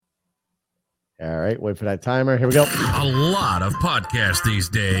All right, wait for that timer. Here we go. A lot of podcasts these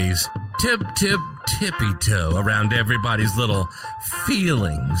days. Tippy toe around everybody's little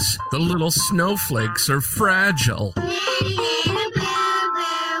feelings. The little snowflakes are fragile.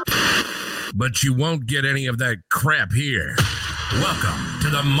 But you won't get any of that crap here. Welcome to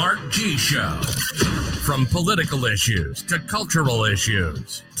the Mark G Show. From political issues to cultural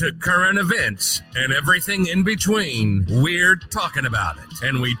issues to current events and everything in between, we're talking about it.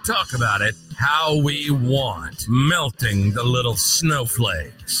 And we talk about it how we want, melting the little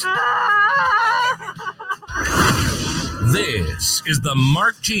snowflakes. This is the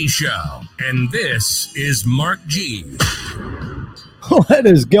Mark G Show, and this is Mark G. What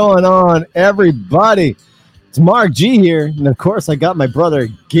is going on, everybody? It's Mark G here, and of course, I got my brother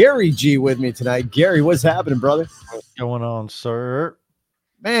Gary G with me tonight. Gary, what's happening, brother? What's going on, sir?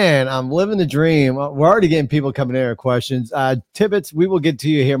 Man, I'm living the dream. We're already getting people coming in with questions. Tibbets, we will get to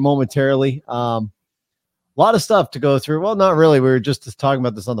you here momentarily. A lot of stuff to go through. Well, not really. We were just talking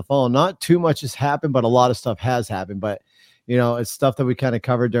about this on the phone. Not too much has happened, but a lot of stuff has happened. But, you know, it's stuff that we kind of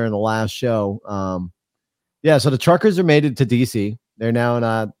covered during the last show. So the truckers are made it to D.C. They're now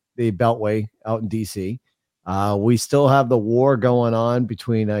in the Beltway out in D.C. We still have the war going on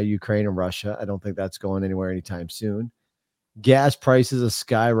between Ukraine and Russia. I don't think that's going anywhere anytime soon. Gas prices are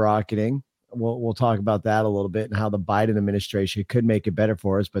skyrocketing. We'll talk about that a little bit and how the Biden administration could make it better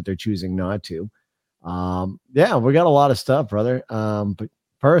for us, but they're choosing not to. We got a lot of stuff, brother. But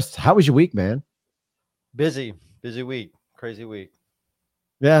first, how was your week, man? Busy week, crazy week.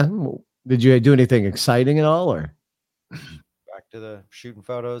 Yeah. Did you do anything exciting at all, or? Back to the shooting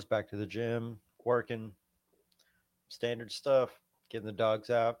photos, back to the gym, working, standard stuff, getting the dogs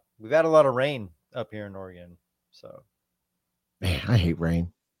out. We've had a lot of rain up here in Oregon, so. Man, I hate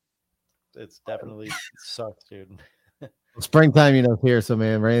rain. It's definitely sucks, dude. Springtime, here, so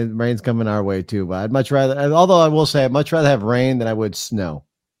man, rain's coming our way too. But I'd much rather, although I will say, I'd much rather have rain than I would snow.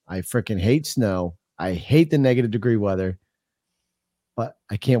 I freaking hate snow. I hate the negative degree weather, but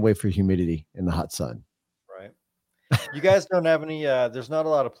I can't wait for humidity in the hot sun. Right. You guys don't have any, there's not a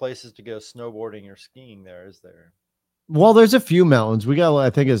lot of places to go snowboarding or skiing there, is there? Well, there's a few mountains. We got,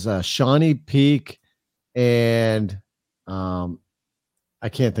 I think it's Shawnee Peak and I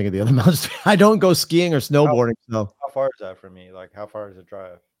can't think of the other mountains. I don't go skiing or snowboarding. How far is that from me? Like, how far is the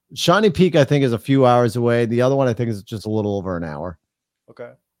drive? Shawnee Peak, I think, is a few hours away. The other one, I think, is just a little over an hour.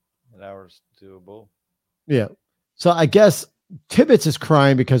 Okay. An hour's doable. Yeah. So I guess Tibbets is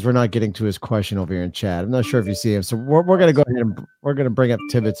crying because we're not getting to his question over here in chat. I'm not sure if you see him. So we're going to go ahead and we're going to bring up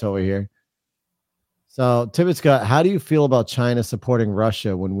Tibbets over here. So Tibbets got, how do you feel about China supporting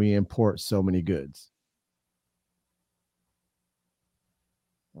Russia when we import so many goods?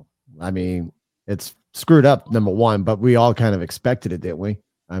 I mean, it's screwed up, number one, but we all kind of expected it, didn't we?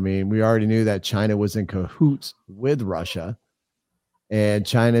 I mean, we already knew that China was in cahoots with Russia, and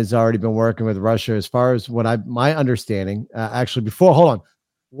China's already been working with Russia as far as my understanding.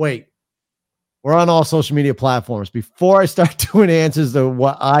 Wait, we're on all social media platforms. Before I start doing answers to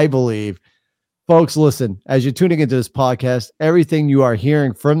what I believe, folks, listen, as you're tuning into this podcast, everything you are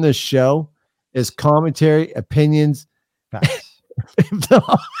hearing from this show is commentary, opinions,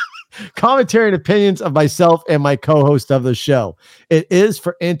 commentary and opinions of myself and my co-host of the show. It is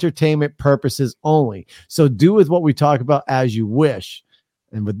for entertainment purposes only. So do with what we talk about as you wish.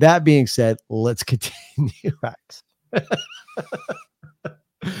 And with that being said, let's continue.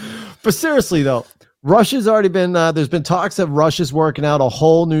 But seriously, though, Russia's already been, there's been talks that Russia's working out a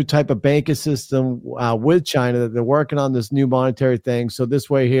whole new type of banking system with China, that they're working on this new monetary thing. So this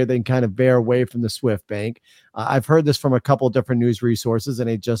way here, they can kind of bear away from the SWIFT bank. I've heard this from a couple of different news resources, and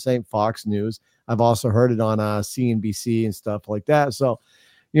it just ain't Fox News. I've also heard it on CNBC and stuff like that. So,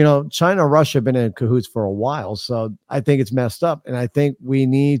 China and Russia have been in cahoots for a while. So I think it's messed up. And I think we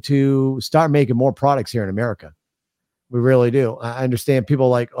need to start making more products here in America. We really do. I understand people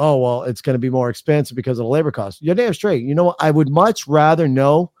like, oh, well, it's going to be more expensive because of the labor costs. You're damn straight. You know what? I would much rather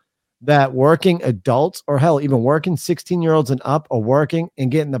know that working adults, or hell, even working 16-year-olds and up, are working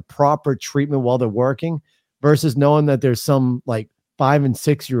and getting the proper treatment while they're working versus knowing that there's some like 5 and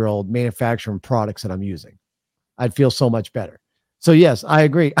 6-year-old manufacturing products that I'm using. I'd feel so much better. So yes, I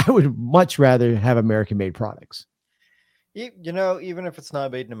agree. I would much rather have American-made products. Even if it's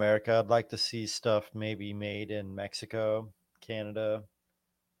not made in America, I'd like to see stuff maybe made in Mexico, Canada.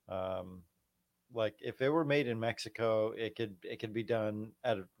 Like if it were made in Mexico, it could be done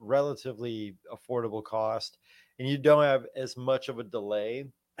at a relatively affordable cost, and you don't have as much of a delay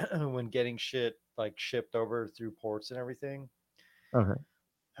when getting shit like shipped over through ports and everything. Okay.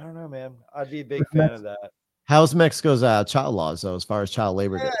 I don't know, man. I'd be a big fan of that. How's Mexico's child laws though, as far as child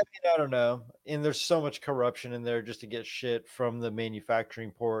labor I goes? mean, I don't know. And there's so much corruption in there just to get shit from the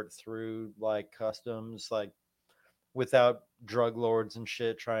manufacturing port through like customs, like without drug lords and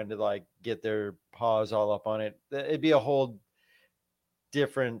shit trying to like get their paws all up on it. It'd be a whole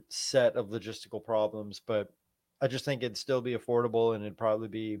different set of logistical problems, but I just think it'd still be affordable and it'd probably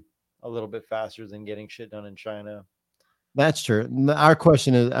be a little bit faster than getting shit done in China. That's true. Our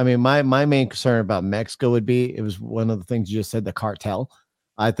question is, I mean, my main concern about Mexico would be, it was one of the things you just said, the cartel.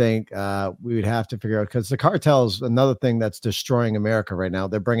 I think we would have to figure out, because the cartel is another thing that's destroying America right now.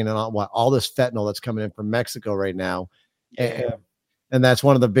 They're bringing in all this fentanyl that's coming in from Mexico right now, and, Yeah. and that's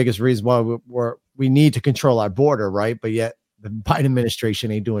one of the biggest reasons why we need to control our border, right? But yet the Biden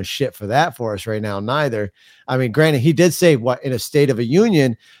administration ain't doing shit for that for us right now, neither. I mean, granted, he did say what in a State of a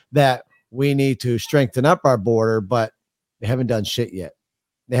Union that we need to strengthen up our border, but they haven't done shit yet.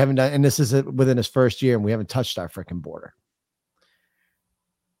 They haven't done, and this is within his first year, and we haven't touched our freaking border.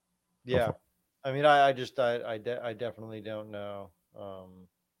 Yeah. I mean, I definitely don't know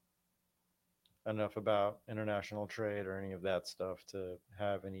enough about international trade or any of that stuff to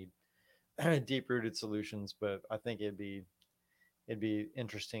have any deep rooted solutions, but I think it'd be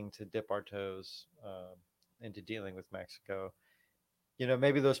interesting to dip our toes into dealing with Mexico. You know,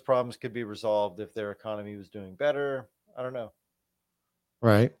 maybe those problems could be resolved if their economy was doing better. I don't know.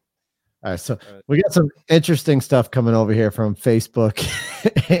 Right. All right. So Uh, we got some interesting stuff coming over here from Facebook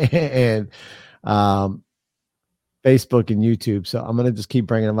and um, Facebook and YouTube. So I'm going to just keep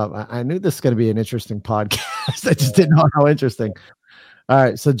bringing them up. I knew this was going to be an interesting podcast. I just didn't know how interesting. All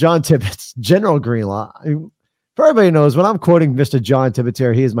right. So John Tibbetts, General Greenlaw. For everybody knows, when I'm quoting Mr. John Tibbetts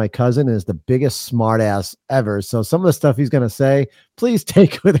here, he is my cousin and is the biggest smartass ever. So some of the stuff he's going to say, please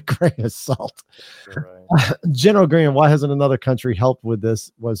take it with a grain of salt. right. General Green, why hasn't another country helped with this?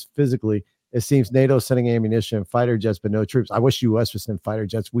 Was physically, it seems NATO sending ammunition and fighter jets, but no troops. I wish US would send fighter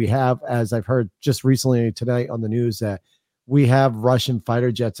jets. We have, as I've heard just recently tonight on the news, that we have Russian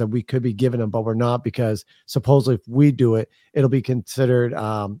fighter jets that we could be giving them, but we're not, because supposedly if we do it, it'll be considered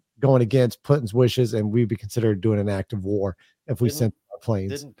going against Putin's wishes, and we'd be considered doing an act of war if we Didn't sent our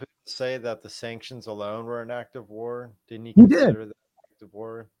planes. didn't Putin say that the sanctions alone were an act of war? Didn't he He did. consider that an act of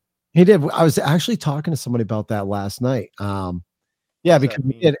war? He did. I was actually talking to somebody about that last night. Yeah, What's because that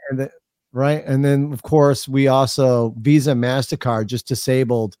we mean? did, right, and then of course we also Visa and Mastercard just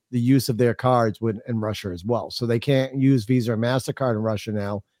disabled the use of their cards in Russia as well, so they can't use Visa or Mastercard in Russia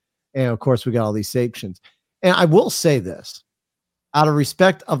now, and of course we got all these sanctions. And I will say this, out of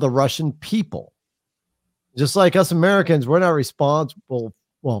respect of the Russian people, just like us Americans, we're not responsible.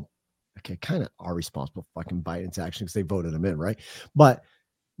 Well, okay, kind of are responsible for fucking Biden's actions because they voted him in, right? But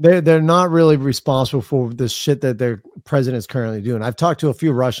they're not really responsible for the shit that their president is currently doing. I've talked to a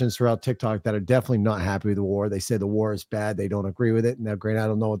few Russians throughout TikTok that are definitely not happy with the war. They say the war is bad. They don't agree with it. Now, granted, I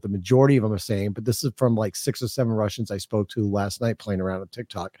don't know what the majority of them are saying, but this is from like 6 or 7 Russians I spoke to last night playing around on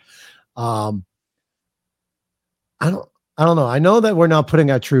TikTok. Um, I don't I don't know. I know that we're not putting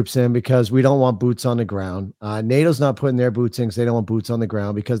our troops in because we don't want boots on the ground. NATO's not putting their boots in because they don't want boots on the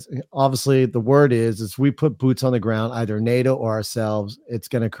ground, because obviously the word is we put boots on the ground, either NATO or ourselves, it's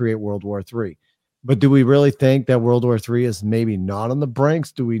going to create World War III. But do we really think that World War III is maybe not on the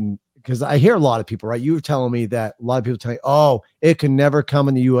brinks? Do we? Because I hear a lot of people, right? You were telling me that a lot of people tell me, oh, it can never come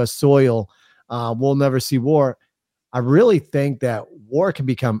in the U.S. soil. We'll never see war. I really think that war can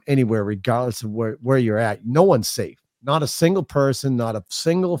become anywhere, regardless of where you're at. No one's safe. Not a single person, not a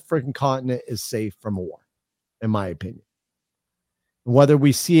single freaking continent is safe from war, in my opinion. Whether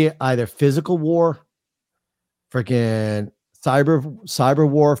we see it either physical war, freaking cyber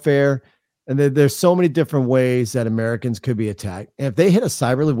warfare, and there's so many different ways that Americans could be attacked. And if they hit a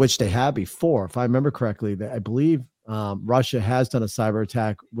cyber, which they have before, if I remember correctly, that I believe Russia has done a cyber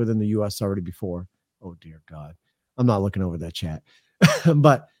attack within the U.S. already before. Oh dear God, I'm not looking over that chat,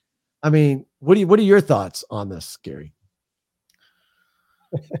 but I mean, what are your thoughts on this, Gary?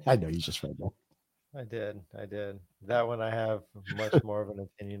 I know you just read that. I did. That one I have much more of an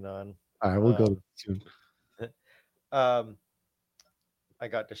opinion on. All right, we'll go Um, to um, I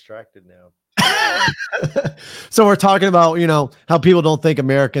got distracted now. so we're talking about, how people don't think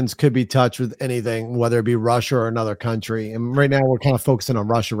Americans could be touched with anything, whether it be Russia or another country. And right now we're kind of focusing on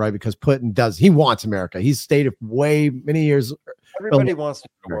Russia, right? Because Putin he wants America. He's stated way many years. Everybody wants to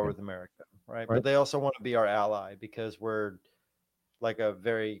go to war America, with America, right? right? But they also want to be our ally because we're like a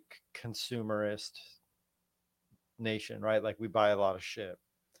very consumerist nation, right? Like we buy a lot of shit.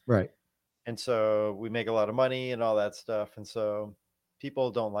 Right. And so we make a lot of money and all that stuff. And so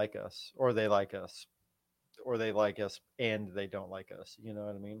people don't like us, or they like us, or they like us and they don't like us. You know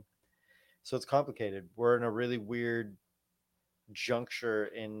what I mean? So it's complicated. We're in a really weird juncture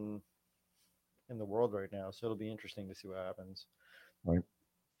in the world right now. So it'll be interesting to see what happens. Right.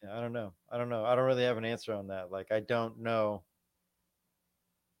 Yeah, I don't know. I don't really have an answer on that. Like, I don't know.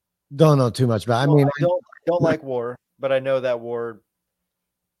 Don't know too much about. Well, I don't like war, but I know that war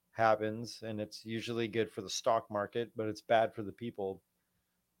happens, and it's usually good for the stock market, but it's bad for the people.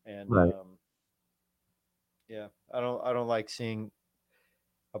 And Right. yeah, I don't like seeing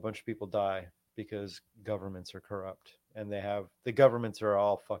a bunch of people die because governments are corrupt, and the governments are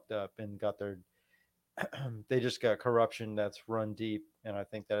all fucked up and got their they just got corruption that's run deep. And I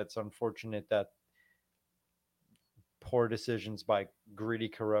think that it's unfortunate that poor decisions by greedy,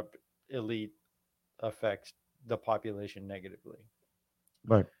 corrupt elite affect the population negatively.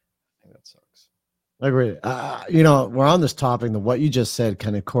 Right. I think that sucks. I agree. We're on this topic, and what you just said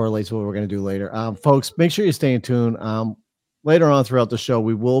kind of correlates with what we're going to do later. Folks, make sure you stay in tune. Later on throughout the show,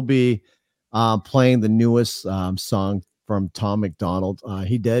 we will be playing the newest song from Tom McDonald.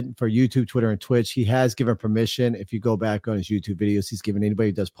 He did for YouTube, Twitter, and Twitch. He has given permission. If you go back on his YouTube videos, he's given anybody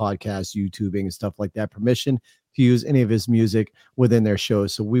who does podcasts, YouTubing, and stuff like that permission to use any of his music within their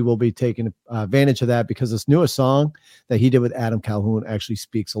shows. So we will be taking advantage of that, because this newest song that he did with Adam Calhoun actually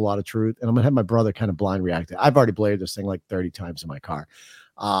speaks a lot of truth. And I'm going to have my brother kind of blind react. I've already blared this thing like 30 times in my car.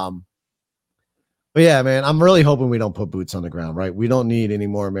 But yeah, man, I'm really hoping we don't put boots on the ground, right? We don't need any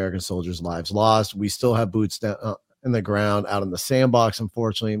more American soldiers' lives lost. We still have boots down in the ground out in the sandbox,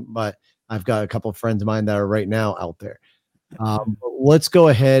 unfortunately. But I've got a couple of friends of mine that are right now out there. Let's go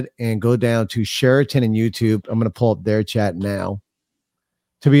ahead and go down to Sheraton and YouTube. I'm going to pull up their chat now.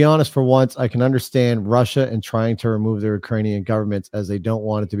 To be honest, for once, I can understand Russia and trying to remove the Ukrainian governments, as they don't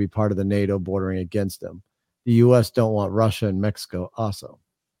want it to be part of the NATO bordering against them. The U.S. don't want Russia and Mexico also.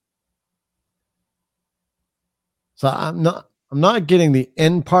 So I'm not getting the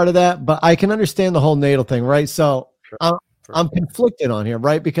end part of that, but I can understand the whole NATO thing, right? So Sure. I'm conflicted on here,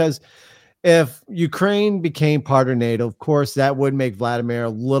 right? Because if Ukraine became part of NATO, of course, that would make Vladimir a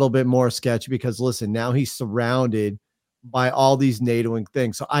little bit more sketchy, because listen, now he's surrounded by all these NATOing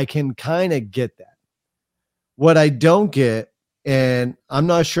things. So I can kind of get that. What I don't get, and I'm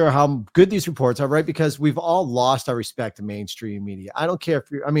not sure how good these reports are, right? Because we've all lost our respect to mainstream media. I don't care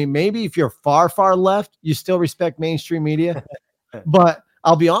if maybe if you're far, far left, you still respect mainstream media. But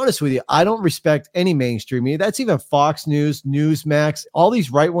I'll be honest with you, I don't respect any mainstream media. That's even Fox News, Newsmax, all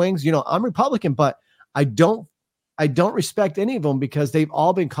these right wings. I'm Republican, but I don't respect any of them, because they've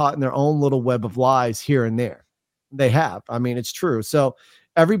all been caught in their own little web of lies here and there. They have. It's true. So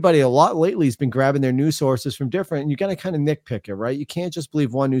everybody a lot lately has been grabbing their news sources from different, and you got to kind of nitpick it, right? You can't just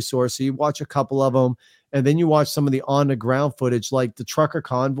believe one news source. So you watch a couple of them, and then you watch some of the on the ground footage, like the trucker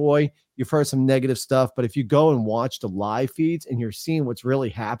convoy. You've heard some negative stuff, but if you go and watch the live feeds and you're seeing what's really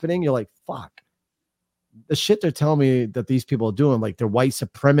happening, you're like, fuck, the shit they're telling me that these people are doing, like they're white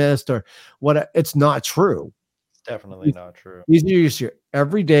supremacist or what, it's not true. It's definitely not true. These are just your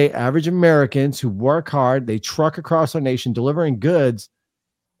everyday average Americans who work hard. They truck across our nation delivering goods,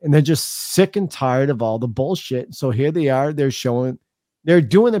 and they're just sick and tired of all the bullshit. So here they are. They're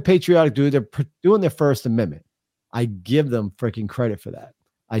doing their patriotic duty. They're doing their First Amendment. I give them freaking credit for that.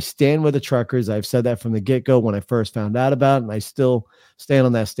 I stand with the truckers. I've said that from the get-go when I first found out about it, and I still stand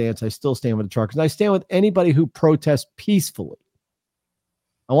on that stance. I still stand with the truckers. And I stand with anybody who protests peacefully.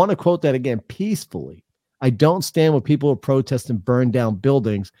 I want to quote that again, peacefully. I don't stand with people who protest and burn down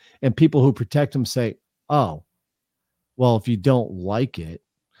buildings, and people who protect them say, oh, well, if you don't like it,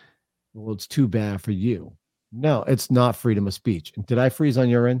 well, it's too bad for you. No, it's not freedom of speech. Did I freeze on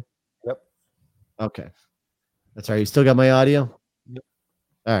your end? Yep. Okay. That's all right. You still got my audio? Yep.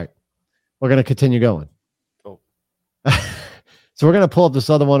 All right. We're going to continue going. Cool. So we're going to pull up this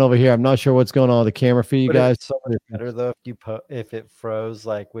other one over here. I'm not sure what's going on with the camera for you guys. It's so much better though if it froze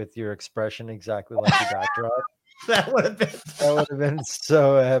like with your expression exactly like the backdrop. That would have been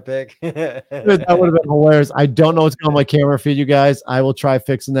so epic. Dude, that would have been hilarious. I don't know what's going on with my camera feed, you guys. I will try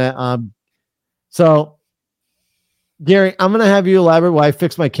fixing that. So Gary, I'm going to have you elaborate why I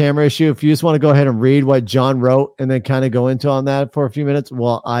fixed my camera issue. If you just want to go ahead and read what John wrote and then kind of go into on that for a few minutes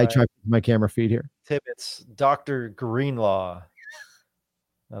while I try my camera feed here. It's Dr. Greenlaw.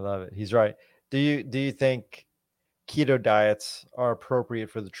 I love it. He's right. Do you think keto diets are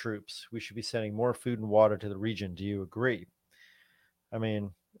appropriate for the troops? We should be sending more food and water to the region. Do you agree? I mean,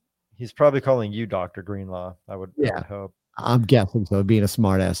 he's probably calling you Dr. Greenlaw. I would hope. I'm guessing so, being a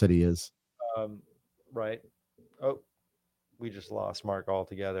smart ass that he is. Right. Oh, we just lost Mark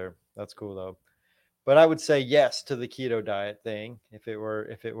altogether. That's cool though. But I would say yes to the keto diet thing if it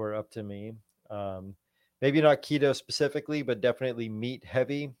were up to me. Maybe not keto specifically, but definitely meat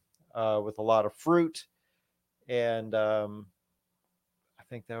heavy. with a lot of fruit. And I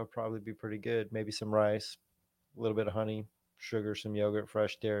think that would probably be pretty good. Maybe some rice, a little bit of honey, sugar, some yogurt,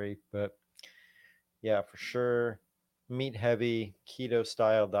 fresh dairy. But yeah, for sure, meat heavy keto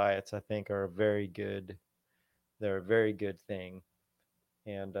style diets, I think, are a very good. They're a very good thing.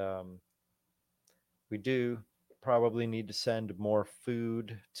 And we do probably need to send more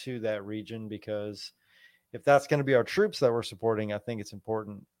food to that region, because if that's going to be our troops that we're supporting, I think it's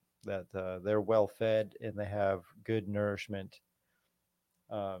important that they're well fed and they have good nourishment.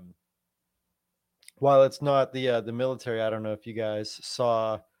 While it's not the military, I don't know if you guys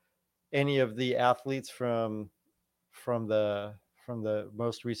saw any of the athletes from the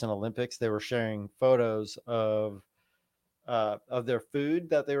most recent Olympics. They were sharing photos of their food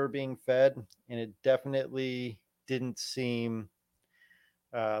that they were being fed, and it definitely didn't seem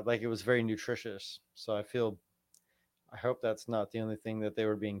like it was very nutritious. So I hope that's not the only thing that they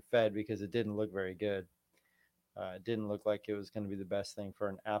were being fed, because it didn't look very good. It didn't look like it was going to be the best thing for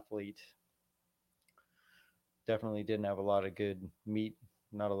an athlete. Definitely didn't have a lot of good meat,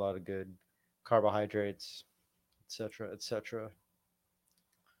 not a lot of good carbohydrates, etc., etc.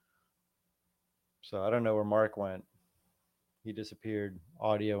 So I don't know where Mark went. He disappeared,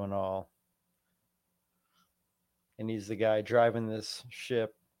 audio and all. And he's the guy driving this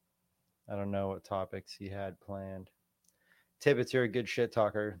ship. I don't know what topics he had planned. Tibbetts, you're a good shit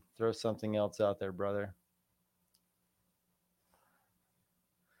talker. Throw something else out there, brother.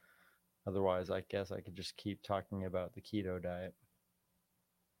 Otherwise, I guess I could just keep talking about the keto diet.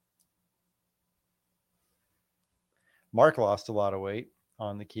 Mark lost a lot of weight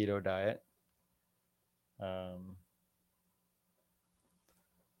on the keto diet.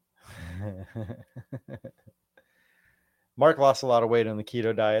 Mark lost a lot of weight on the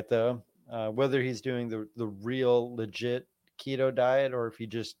keto diet, though. Whether he's doing the real legit keto diet, or if he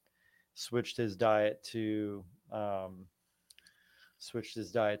just switched his diet to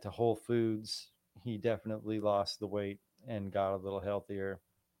whole foods, he definitely lost the weight and got a little healthier.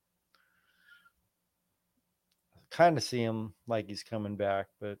 Kind of see him like he's coming back,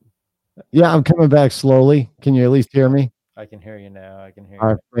 but yeah, I'm coming back slowly. Can you at least hear me? I can hear you now. I can hear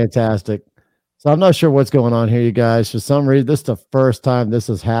All you. right, fantastic. So I'm not sure what's going on here, you guys. For some reason, this is the first time this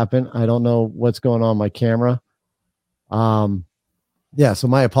has happened. I don't know what's going on my camera. Yeah, so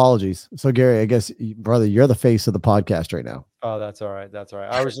my apologies. So Gary, I guess, brother, you're the face of the podcast right now. Oh, that's all right. That's all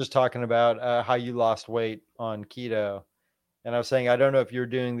right. I was just talking about how you lost weight on keto. And I was saying, I don't know if you're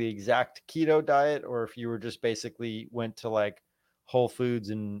doing the exact keto diet, or if you were just basically went to like whole foods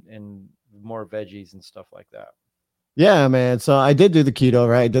and more veggies and stuff like that. Yeah, man. So I did do the keto,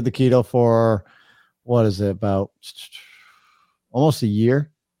 right? I did the keto for, what is it, about almost a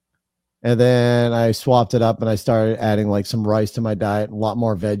year. And then I swapped it up and I started adding like some rice to my diet, a lot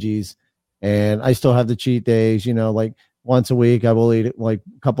more veggies. And I still have the cheat days, like once a week, I will eat like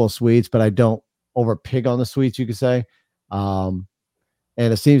a couple of sweets, but I don't over pig on the sweets, you could say.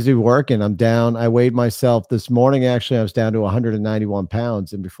 And it seems to be working. I'm down. I weighed myself this morning. Actually, I was down to 191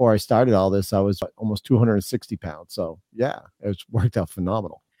 pounds. And before I started all this, I was almost 260 pounds. So yeah, it's worked out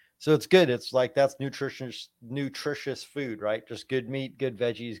phenomenal. So it's good. It's like, that's nutritious food, right? Just good meat, good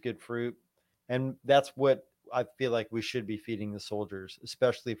veggies, good fruit. And that's what I feel like we should be feeding the soldiers,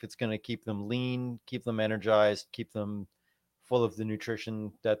 especially if it's going to keep them lean, keep them energized, keep them full of the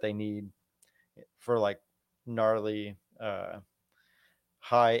nutrition that they need for like gnarly,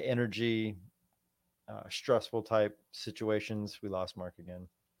 high energy, stressful type situations. We lost Mark again.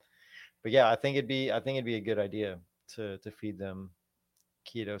 But yeah, I think it'd be a good idea to feed them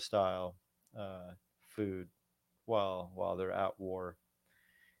keto style food while they're at war,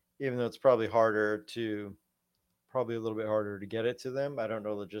 even though it's probably a little bit harder to get it to them. I don't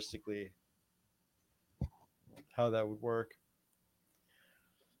know logistically how that would work.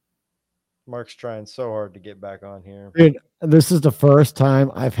 Mark's trying so hard to get back on here. Dude, this is the first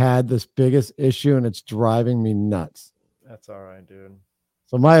time I've had this biggest issue, and it's driving me nuts. That's all right, dude.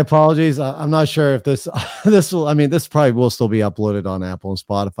 So my apologies. I'm not sure if this probably will still be uploaded on Apple and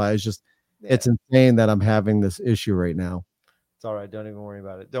Spotify. It's just, It's insane that I'm having this issue right now. It's all right. Don't even worry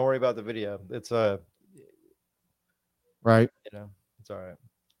about it. Don't worry about the video. It's right. It's all right.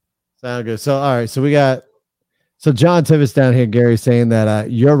 Sound good. So, all right. So John Tibbetts down here, Gary, saying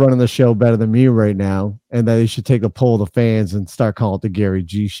that you're running the show better than me right now, and that you should take a poll of the fans and start calling it the Gary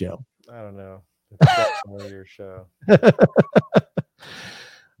G Show. I don't know. It's definitely your show.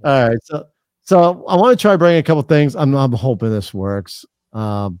 All right. So I want to try bringing a couple things. I'm hoping this works.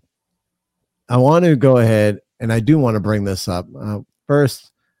 I want to go ahead, and I do want to bring this up.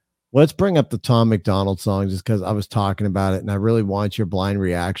 First, Let's bring up the Tom McDonald song just because I was talking about it and I really want your blind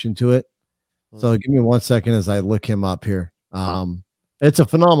reaction to it. So give me 1 second as I look him up here. It's a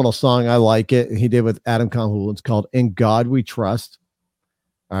phenomenal song. I like it. He did with Adam Cahool. It's called In God We Trust.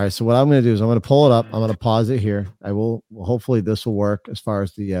 All right. So what I'm going to do is I'm going to pull it up. I'm going to pause it here. I will, hopefully this will work as far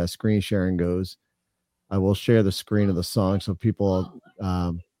as the screen sharing goes. I will share the screen of the song so people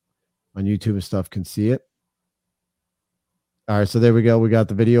on YouTube and stuff can see it. All right. So there we go. We got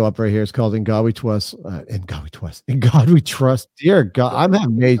the video up right here. It's called In God We Trust. In God We Trust. In God We Trust. Dear God, I'm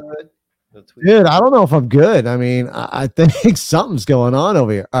having major. Dude, I don't know if I'm good. I mean, I think something's going on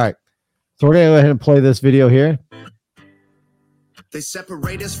over here. All right. So we're going to go ahead and play this video here. They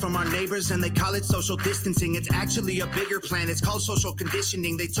separate us from our neighbors and they call it social distancing. It's actually a bigger plan. It's called social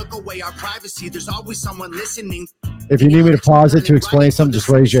conditioning. They took away our privacy. There's always someone listening. If you need me to pause it to explain something, just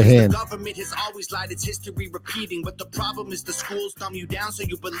raise your hand. The government has always lied. It's history repeating. But the problem is the schools dumb you down so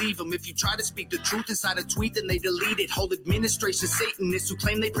you believe them. If you try to speak the truth inside a tweet, then they delete it. Whole administration Satanists who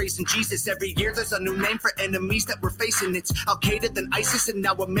claim they praise in Jesus. Every year there's a new name for enemies that we're facing. It's Al-Qaeda, then ISIS, and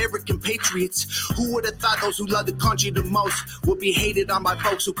now American patriots. Who would have thought those who love the country the most would be hated on by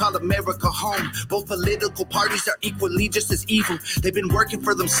folks who call America home? Both political parties are equally just as evil. They've been working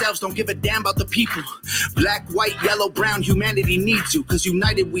for themselves, don't give a damn about the people. Black, white, yellow, brown, humanity needs you. Cause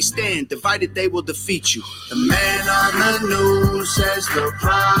united we stand, divided they will defeat you. The man on the news says the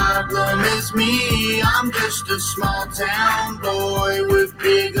problem is me. I'm just a small town boy with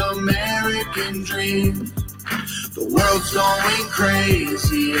big American dreams. The world's going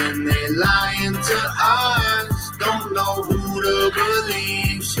crazy and they lying to us. Don't know who to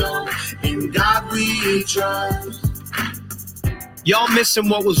believe, so in God we trust. Y'all missing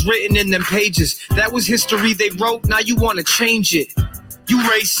what was written in them pages. That was history they wrote, now you want to change it. You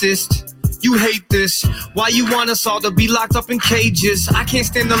racist. You hate this. Why you want us all to be locked up in cages? I can't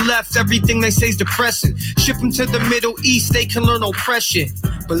stand the left. Everything they say is depressing. Ship them to the Middle East. They can learn oppression.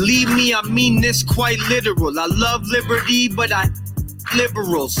 Believe me, I mean this quite literal. I love liberty, but I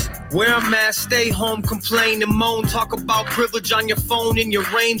liberals. Wear a mask, stay home, complain and moan. Talk about privilege on your phone in your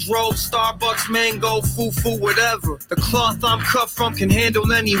Range Rover, Starbucks, mango, foo-foo, whatever. The cloth I'm cut from can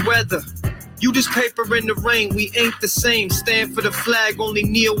handle any weather. You just paper in the rain, we ain't the same. Stand for the flag, only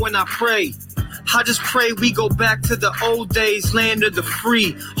kneel when I pray. I just pray we go back to the old days, land of the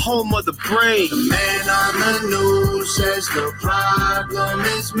free, home of the brave. The man on the news says the problem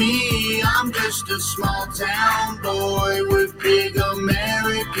is me. I'm just a small town boy with big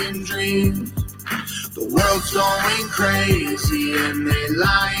American dreams. The world's going crazy and they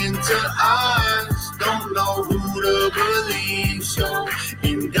lying to us. Don't know who to believe, so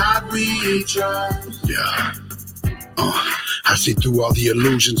in God we trust. Yeah. I see through all the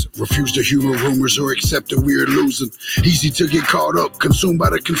illusions, refuse to humor rumors or accept that we're losing. Easy to get caught up, consumed by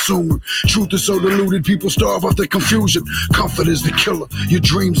the consumer. Truth is so diluted, people starve off their confusion. Comfort is the killer, your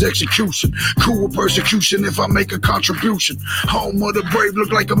dreams execution. Cool persecution if I make a contribution. Home of the brave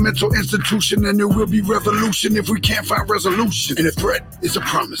look like a mental institution, and there will be revolution if we can't find resolution. And a threat is a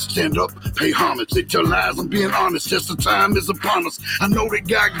promise, stand up, pay homage. They tell lies, I'm being honest, just the time is upon us. I know that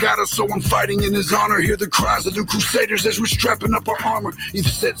God got us, so I'm fighting in his honor. Hear the cries of the crusaders as we're strapping up our armor. Either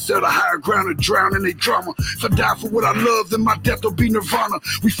set sail to higher ground or drown in a drama. If I die for what I love, then my death will be nirvana.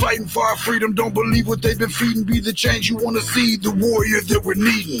 We fighting for our freedom, don't believe what they've been feeding. Be the change you want to see, the warrior that we're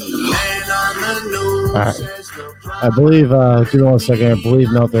needing. All right. I believe, give me 1 second. I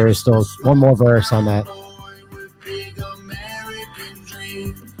believe, no, there is still one more verse on that.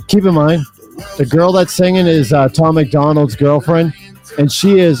 Keep in mind, the girl that's singing is Tom McDonald's girlfriend, and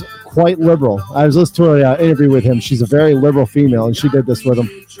she is quite liberal. I was listening to an interview with him. She's a very liberal female, and she did this with him.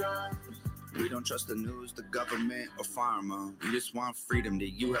 We don't trust the news, the government, or pharma. We just want freedom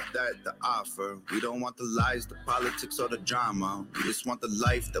that you have that to offer. We don't want the lies, the politics, or the drama. We just want the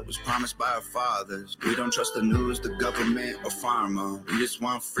life that was promised by our fathers. We don't trust the news, the government, or pharma. We just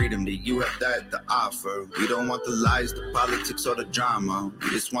want freedom that you have that to offer. We don't want the lies, the politics, or the drama. We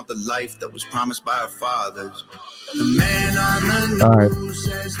just want the life that was promised by our fathers. The man on the All right.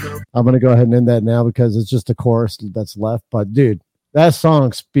 I'm going to go ahead and end that now because it's just a chorus that's left. But, dude, that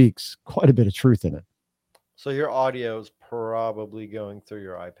song speaks quite a bit of truth in it. So your audio is probably going through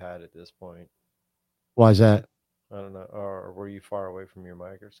your iPad at this point. Why is that? I don't know. Or were you far away from your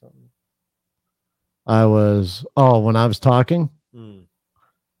mic or something? I was, when I was talking?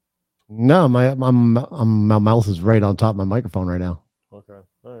 No, my mouth is right on top of my microphone right now. Okay.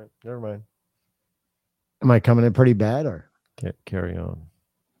 All right. Never mind. Am I coming in pretty bad or? Carry on.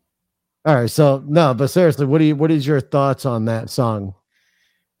 All right. So no, but seriously, what is your thoughts on that song?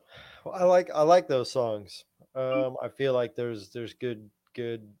 Well, I like those songs. I feel like there's good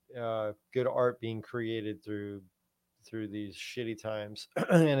good art being created through these shitty times.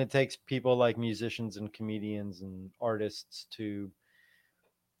 And it takes people like musicians and comedians and artists to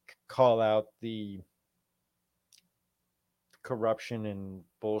call out the corruption and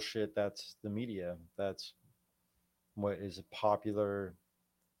bullshit that's the media. That's what is popular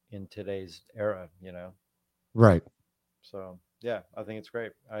in today's era, you know? Right. So yeah, I think it's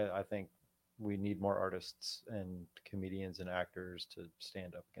great. I think we need more artists and comedians and actors to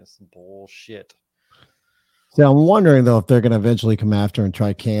stand up against the bullshit. So I'm wondering though if they're going to eventually come after and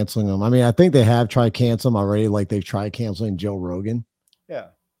try canceling them. I mean, I think they have tried canceling them already, like they've tried canceling Joe Rogan. Yeah.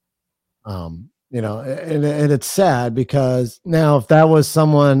 You know, and it's sad because now if that was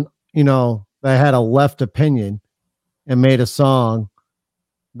someone, you know, that had a left opinion and made a song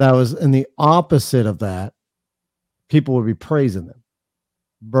that was in the opposite of that, people would be praising them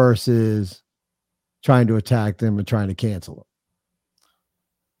versus trying to attack them and trying to cancel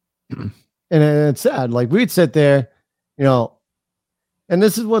them. And it's sad. Like we'd sit there, you know, and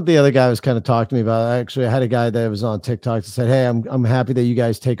this is what the other guy was kind of talking to me about. Actually, I had a guy that was on TikTok that said, "Hey, I'm happy that you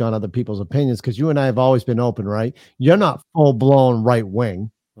guys take on other people's opinions because you and I have always been open, right? You're not full blown right wing.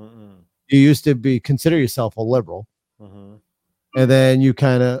 You used to consider yourself a liberal, and then you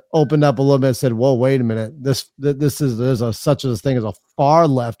kind of opened up a little bit and said, "Whoa, wait a minute. There's such a thing as a far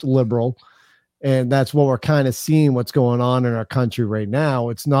left liberal, and that's what we're kind of seeing. What's going on in our country right now?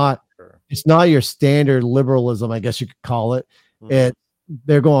 It's not your standard liberalism, I guess you could call it.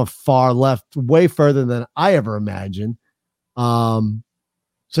 They're going far left, way further than I ever imagined. So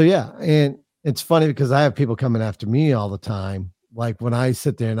yeah, and it's funny because I have people coming after me all the time. Like when I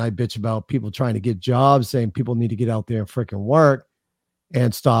sit there and I bitch about people trying to get jobs, saying people need to get out there and freaking work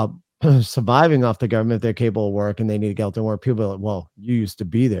and stop surviving off the government if they're capable of work and they need to get out there and work. People are like, well, you used to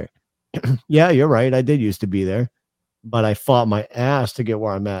be there. Yeah, you're right. I did used to be there, but I fought my ass to get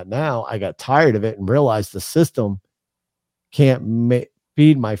where I'm at now. I got tired of it and realized the system can't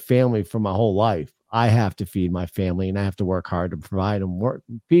feed my family for my whole life. I have to feed my family and I have to work hard to provide and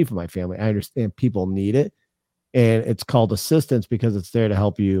feed for my family. I understand people need it, and it's called assistance because it's there to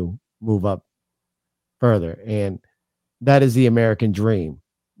help you move up further. And that is the American dream.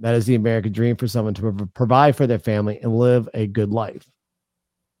 That is the American dream for someone to provide for their family and live a good life.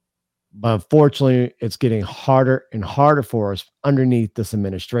 But unfortunately, it's getting harder and harder for us underneath this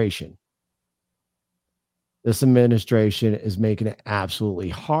administration. This administration is making it absolutely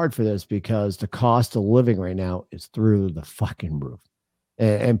hard for this because the cost of living right now is through the fucking roof.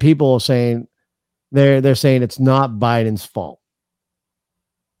 And people are saying they're saying it's not Biden's fault.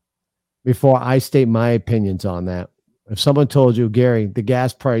 Before I state my opinions on that, if someone told you, Gary, the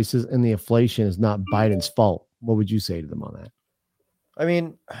gas prices and the inflation is not Biden's fault, what would you say to them on that? I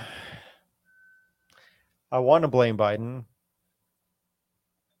mean, I want to blame Biden,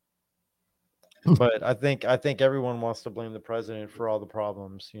 but I think everyone wants to blame the president for all the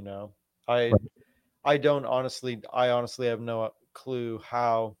problems, you know. I honestly have no clue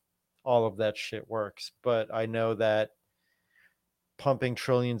how all of that shit works, but I know that pumping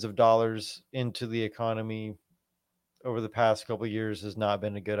trillions of dollars into the economy over the past couple of years has not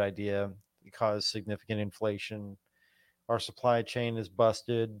been a good idea. It caused significant inflation. Our supply chain is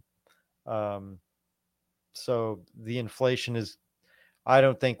busted. So the inflation is, I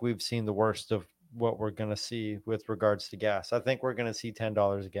don't think we've seen the worst of what we're going to see with regards to gas. I think we're going to see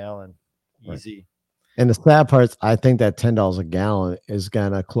 $10 a gallon. Easy. Right. And the sad part is I think that $10 a gallon is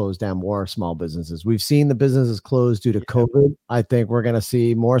going to close down more small businesses. We've seen the businesses close due to COVID. I think we're going to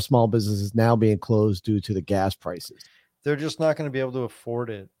see more small businesses now being closed due to the gas prices. They're just not going to be able to afford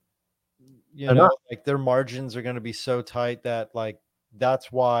it. You know, like their margins are going to be so tight that like,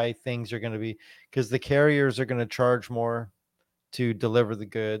 that's why things are going to be, because the carriers are going to charge more to deliver the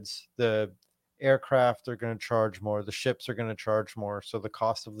goods. The aircraft are going to charge more. The ships are going to charge more. So the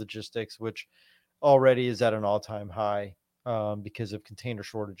cost of logistics, which already is at an all-time high because of container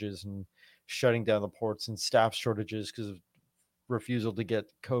shortages and shutting down the ports and staff shortages because of refusal to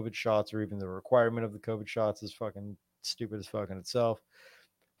get COVID shots, or even the requirement of the COVID shots is fucking stupid as fuck in itself.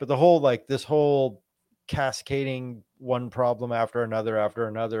 But the whole, like this whole cascading one problem after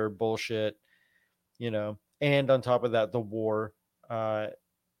another bullshit, you know, and on top of that, the war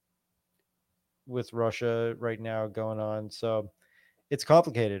with Russia right now going on. So it's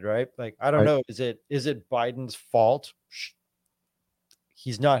complicated, right? Like, I don't know. Is it Biden's fault?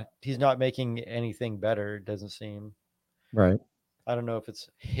 He's not making anything better. It doesn't seem right. I don't know if it's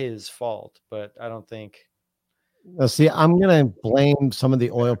his fault, but I don't think. Now, see, I'm going to blame some of the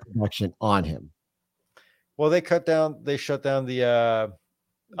oil production on him. Well, they shut down the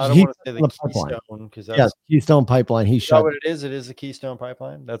I don't want to say the pipeline. Keystone because Yes, that's Keystone Pipeline. He is that shut. what it is. It is a Keystone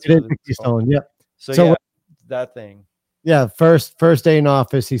pipeline. That's It is what the it's called. Keystone. Yep. So, So yeah, that thing. Yeah, first day in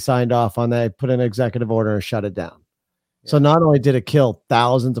office, he signed off on that, put an executive order and shut it down. So Yeah. not only did it kill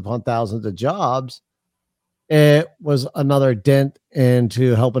thousands upon thousands of jobs, it was another dent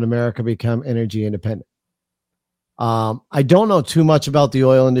into helping America become energy independent. I don't know too much about the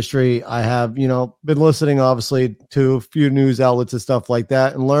oil industry. I have, been listening obviously to a few news outlets and stuff like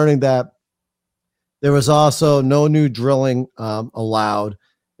that, and learning that there was also no new drilling allowed.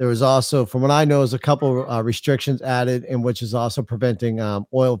 There was also, from what I know, is a couple restrictions added, and which is also preventing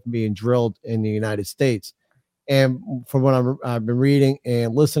oil from being drilled in the United States. And from what I've been reading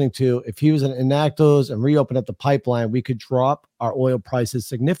and listening to, if he was to enact those and reopen up the pipeline, we could drop our oil prices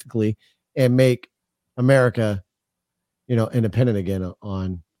significantly and make America, independent again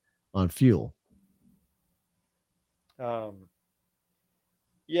on fuel.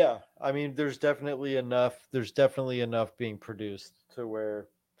 Yeah, I mean, there's definitely enough being produced to where,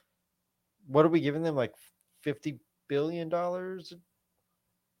 what are we giving them, like $50 billion a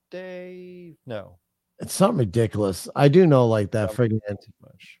day? No, It's something ridiculous. I do know, like that friggin' too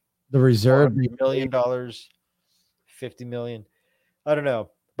much. the reserve $400 million, $50 million. I don't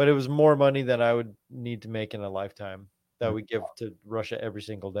know, but it was more money than I would need to make in a lifetime that we give to Russia every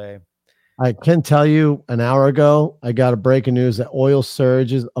single day. I can tell you, an hour ago, I got a breaking news that oil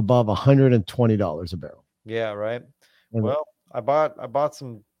surges above $120 a barrel. Yeah, right. And Well, I bought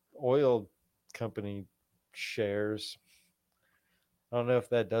some oil company shares. I don't know if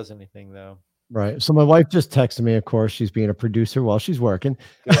that does anything though. right. So my wife just texted me. Of course, she's being a producer while she's working.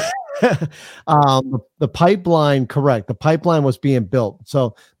 The pipeline, correct. The pipeline was being built.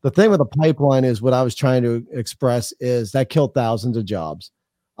 So the thing with the pipeline is, what I was trying to express is that killed thousands of jobs.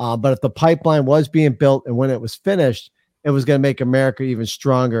 But if the pipeline was being built and when it was finished, it was going to make America even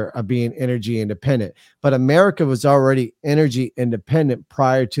stronger of being energy independent. But America was already energy independent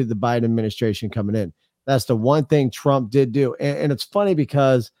prior to the Biden administration coming in. That's the one thing Trump did do. And it's funny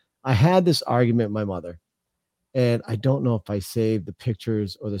because I had this argument with my mother, and I don't know if I saved the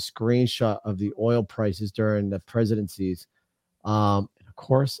pictures or the screenshot of the oil prices during the presidencies. And of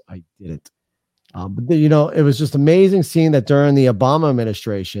course, I didn't. But it was just amazing seeing that during the Obama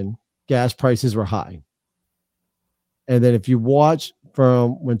administration, gas prices were high. And then if you watch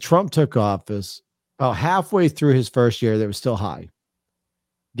from when Trump took office, about halfway through his first year, they were still high.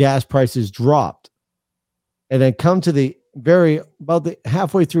 Gas prices dropped. And then come to about the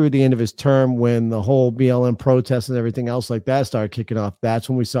halfway through the end of his term, when the whole BLM protests and everything else like that started kicking off, that's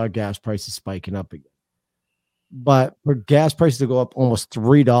when we saw gas prices spiking up again. But for gas prices to go up almost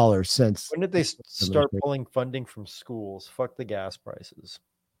 $3 since. When did they start pulling funding from schools? Fuck the gas prices.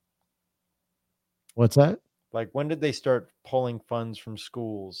 What's that? Like, when did they start pulling funds from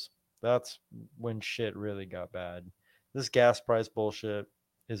schools? That's when shit really got bad. This gas price bullshit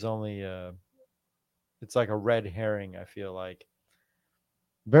is only it's like a red herring, I feel like.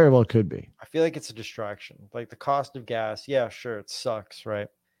 Very well could be. I feel like it's a distraction. Like, the cost of gas, yeah, sure, it sucks, right?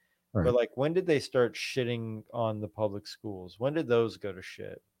 Right. But like, when did they start shitting on the public schools? When did those go to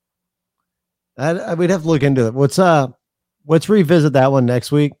shit? We'd have to look into it. Let's revisit that one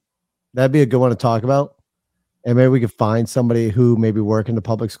next week. That'd be a good one to talk about. And maybe we could find somebody who maybe work in the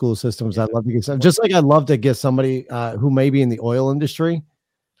public school systems. I'd love to get some, just like I'd love to get somebody who may be in the oil industry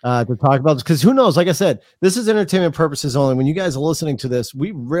to talk about this. Because who knows? Like I said, this is entertainment purposes only. When you guys are listening to this,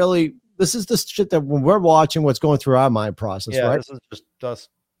 this is the shit that when we're watching what's going through our mind process, right? This is just us.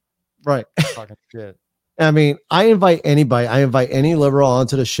 Right. Talking shit. I mean, I invite anybody. I invite any liberal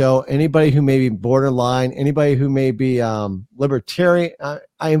onto the show. Anybody who may be borderline. Anybody who may be libertarian.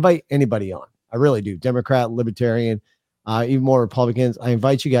 I invite anybody on. I really do. Democrat, libertarian, even more Republicans. I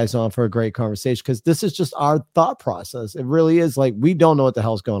invite you guys on for a great conversation, because this is just our thought process. It really is. Like, we don't know what the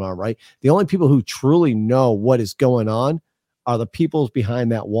hell's going on, right? The only people who truly know what is going on are the people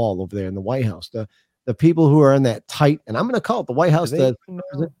behind that wall over there in the White House. The people who are in that tight, and I'm going to call it the White House.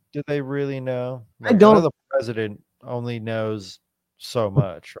 Do they really know? Like, I don't. I know the president only knows so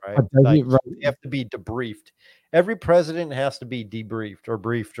much, right? Right. They have to be debriefed. Every president has to be debriefed or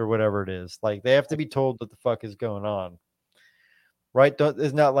briefed or whatever it is. Like, they have to be told what the fuck is going on, right?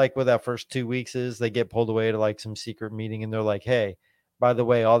 It's not like what that first 2 weeks is. They get pulled away to like some secret meeting and they're like, hey, by the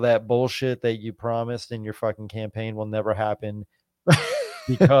way, all that bullshit that you promised in your fucking campaign will never happen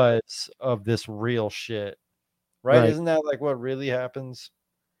because of this real shit, right? Isn't that like what really happens?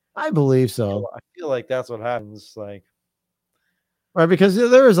 I believe so. I feel like that's what happens. Like, right, because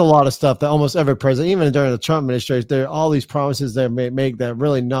there is a lot of stuff that almost every president, even during the Trump administration, there are all these promises that may make that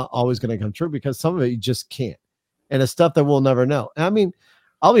really not always going to come true, because some of it you just can't. And it's stuff that we'll never know. I mean,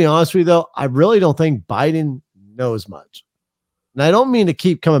 I'll be honest with you though, I really don't think Biden knows much. And I don't mean to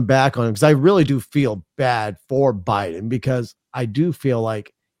keep coming back on him because I really do feel bad for Biden because I do feel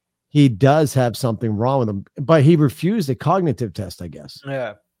like he does have something wrong with him, but he refused a cognitive test, I guess.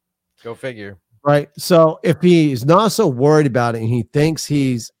 Yeah. Go figure. Right. So if he's not so worried about it and he thinks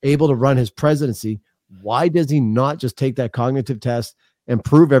he's able to run his presidency, why does he not just take that cognitive test and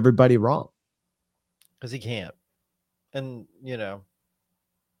prove everybody wrong? Because he can't. And, you know,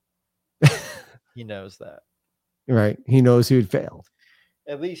 he knows that. Right. He knows he would fail.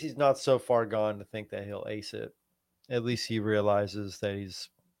 At least he's not so far gone to think that he'll ace it. At least he realizes that he's,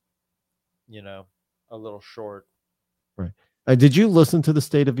 you know, a little short. Right. Did you listen to the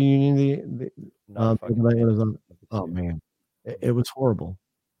State of the Union? Not fucking Amazon? Oh man, it was horrible.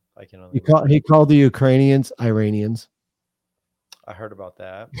 I can only He called the Ukrainians Iranians. I heard about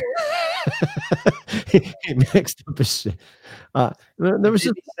that. He mixed up his shit. There was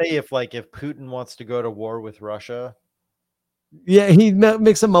Did he say if Putin wants to go to war with Russia? Yeah, he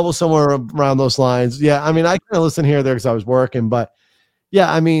mixed a mumble somewhere around those lines. Yeah, I mean, I kind of listen here or there because I was working, but yeah,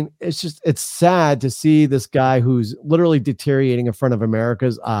 I mean, it's sad to see this guy who's literally deteriorating in front of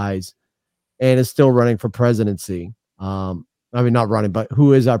America's eyes and is still running for presidency. I mean, not running, but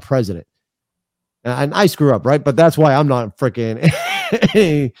who is our president? And I screw up, right? But that's why I'm not freaking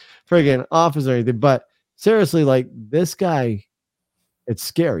any freaking office or anything. But seriously, like this guy, it's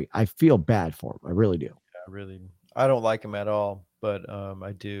scary. I feel bad for him. I really do. Yeah, I don't like him at all, but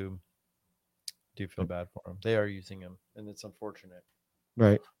I do feel bad for him. They are using him, and it's unfortunate.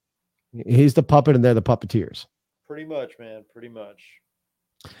 Right. He's the puppet and they're the puppeteers. Pretty much, man. Pretty much.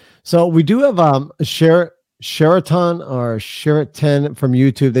 So we do have Sheraton or Sheraton from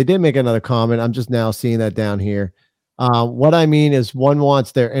YouTube. They did make another comment. I'm just now seeing that down here. What I mean is one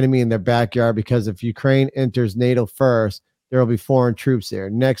wants their enemy in their backyard because if Ukraine enters NATO first, there will be foreign troops there.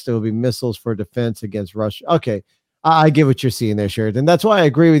 Next, there will be missiles for defense against Russia. Okay. I get what you're seeing there, Sheraton. That's why I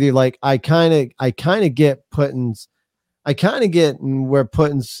agree with you. Like I kind of get Putin's where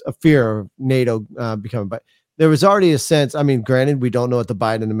Putin's a fear of NATO becoming, but there was already a sense. I mean, granted, we don't know what the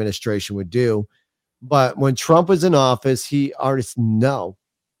Biden administration would do, but when Trump was in office, he already no,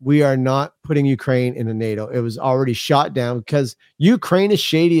 we are not putting Ukraine in a NATO. It was already shot down because Ukraine is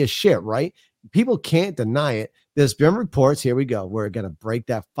shady as shit, right? People can't deny it. There's been reports. Here we go. We're going to break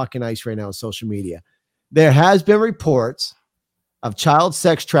that fucking ice right now on social media. There has been reports of child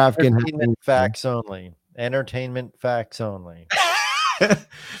sex trafficking. Entertainment facts only.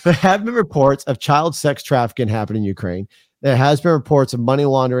 There have been reports of child sex trafficking happening in Ukraine. There has been reports of money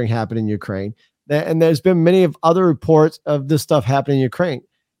laundering happening in Ukraine. And there's been many of other reports of this stuff happening in Ukraine.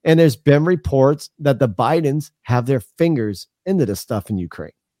 And there's been reports that the Bidens have their fingers into this stuff in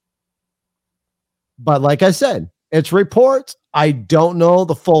Ukraine. But like I said, it's reports. I don't know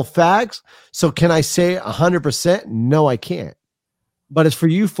the full facts. So can I say 100%? No, I can't. But it's for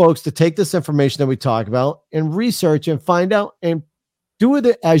you folks to take this information that we talk about and research and find out and do with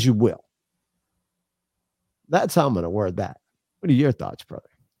it as you will. That's how I'm going to word that. What are your thoughts, brother?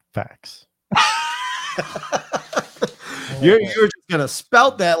 Facts. You're just going to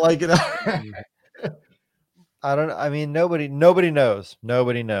spout that like it. I mean, nobody knows.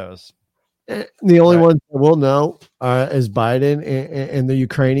 Nobody knows. The only ones that will know is Biden and the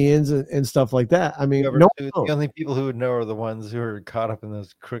Ukrainians and stuff like that. I mean, the only people who would know are the ones who are caught up in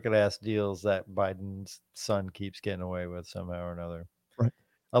those crooked ass deals that Biden's son keeps getting away with somehow or another. Right.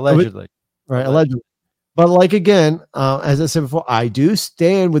 Allegedly. Right. Allegedly. But like, again, as I said before, I do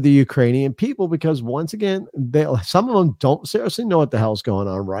stand with the Ukrainian people because once again, some of them don't seriously know what the hell's going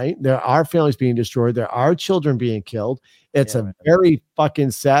on, right? There are families being destroyed. There are children being killed. It's a very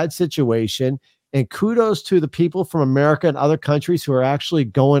fucking sad situation. And kudos to the people from America and other countries who are actually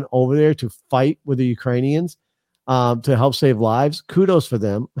going over there to fight with the Ukrainians to help save lives. Kudos for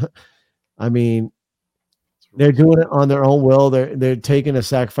them. I mean, they're doing it on their own will. They're taking a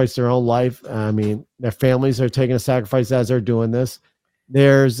sacrifice their own life. I mean, their families are taking a sacrifice as they're doing this.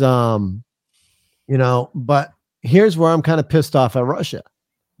 There's, but here's where I'm kind of pissed off at Russia.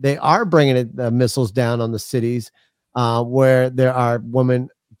 They are bringing the missiles down on the cities where there are women,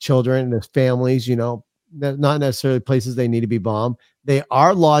 children, and there's families, not necessarily places they need to be bombed. They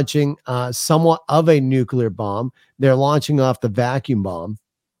are launching somewhat of a nuclear bomb. They're launching off the vacuum bomb,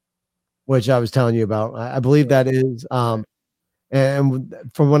 which I was telling you about. I believe that is, and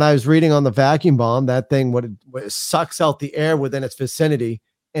from when I was reading on the vacuum bomb, that thing what it sucks out the air within its vicinity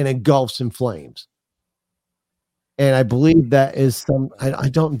and engulfs in flames. And I believe that is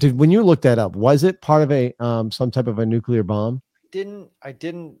when you look that up, was it part of a some type of a nuclear bomb? I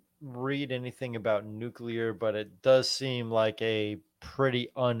didn't read anything about nuclear, but it does seem like a pretty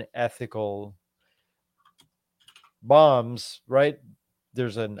unethical bombs, right?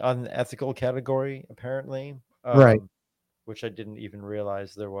 There's an unethical category apparently, Right. which I didn't even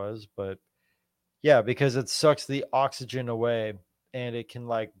realize there was, but yeah, because it sucks the oxygen away and it can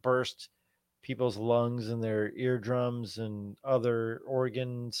like burst people's lungs and their eardrums and other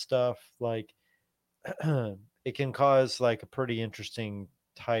organ stuff. Like it can cause like a pretty interesting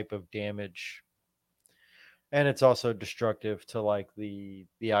type of damage. And it's also destructive to like the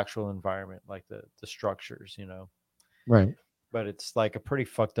actual environment, like the structures, you know. Right. But it's like a pretty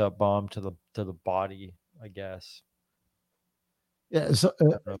fucked up bomb to the body, I guess. Yeah. So, I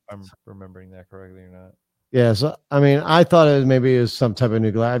don't know if I'm remembering that correctly or not. yeah. So, I mean, I thought maybe it was some type of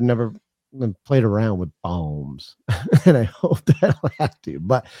nuclear. I've never played around with bombs, and I hope that I don't have to.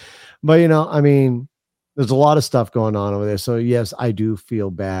 But you know, I mean, there's a lot of stuff going on over there. So yes, I do feel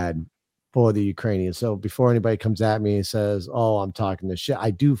bad for the Ukrainians. So before anybody comes at me and says, "Oh, I'm talking this shit,"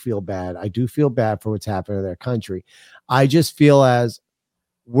 I do feel bad. I do feel bad for what's happening to their country. I just feel as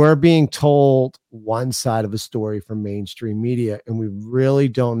we're being told one side of a story from mainstream media, and we really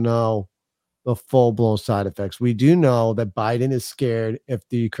don't know the full-blown side effects. We do know that Biden is scared if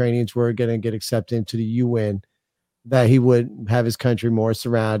the Ukrainians were going to get accepted into the UN, that he would have his country more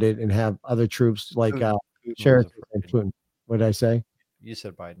surrounded and have other troops like Putin Sheriff was and afraid. Putin. What did I say? You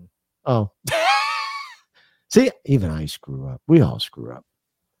said Biden. Oh, see, even I screw up. We all screw up.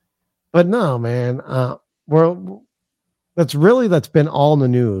 But no, man, that's been all in the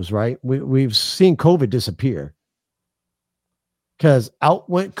news, right? We've seen COVID disappear because out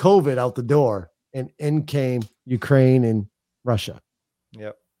went COVID out the door, and in came Ukraine and Russia.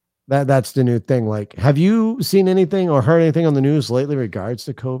 Yep. That's the new thing. Like, have you seen anything or heard anything on the news lately regards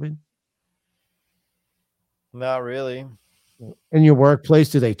to COVID? Not really. In your workplace,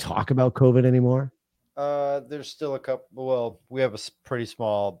 do they talk about COVID anymore? There's still a couple. Well, we have a pretty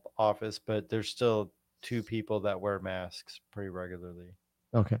small office, but there's still 2 people that wear masks pretty regularly.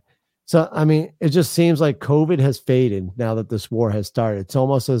 Okay. So, I mean, it just seems like COVID has faded now that this war has started. It's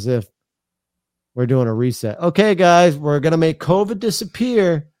almost as if we're doing a reset. Okay, guys, we're going to make COVID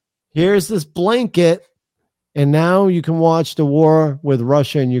disappear. Here's this blanket. And now you can watch the war with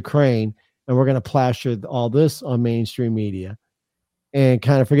Russia and Ukraine. And we're going to plaster all this on mainstream media and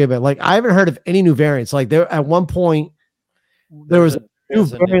kind of forget about it. Like, I haven't heard of any new variants. Like, there at one point, there was a new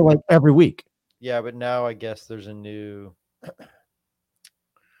variant like every week. Yeah, but now I guess there's a new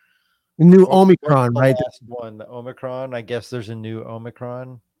Omicron, right? Last one, the Omicron. I guess there's a new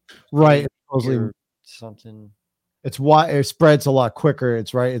Omicron. Right. Or something. It's why it spreads a lot quicker.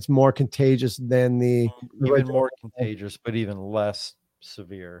 It's right. It's more contagious than the even more contagious, but even less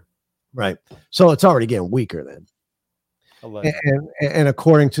severe. Right. So it's already getting weaker then. And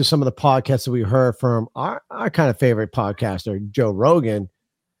according to some of the podcasts that we heard from our kind of favorite podcaster, Joe Rogan,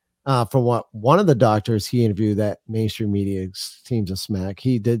 from what one of the doctors he interviewed that mainstream media seems to smack,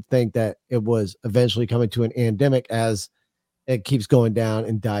 he did think that it was eventually coming to an endemic as it keeps going down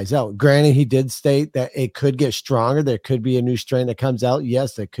and dies out. Granted, he did state that it could get stronger. There could be a new strain that comes out.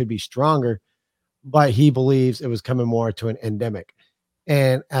 Yes, that could be stronger, but he believes it was coming more to an endemic.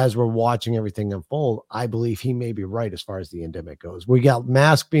 And as we're watching everything unfold, I believe he may be right as far as the endemic goes. We got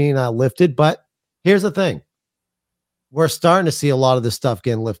masks being lifted, but here's the thing. We're starting to see a lot of this stuff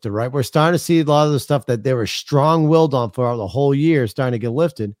getting lifted, right? We're starting to see a lot of the stuff that they were strong-willed on for the whole year starting to get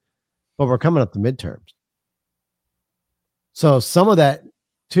lifted, but we're coming up to midterms. So some of that,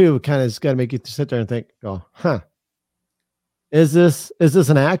 too, kind of has got to make you sit there and think, oh, is this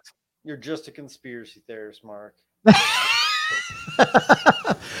an act? You're just a conspiracy theorist, Mark.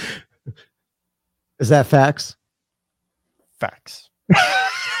 Is that facts? Facts.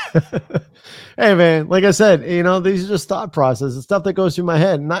 Hey, man, like I said, you know, these are just thought processes, stuff that goes through my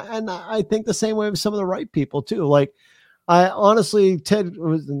head. And I think the same way with some of the right people, too. Like, I honestly,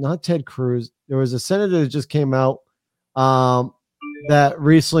 not Ted Cruz. There was a senator that just came out that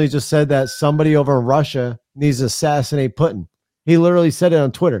recently just said that somebody over in Russia needs to assassinate Putin. He literally said it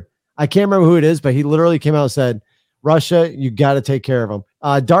on Twitter. I can't remember who it is, but he literally came out and said, Russia, you got to take care of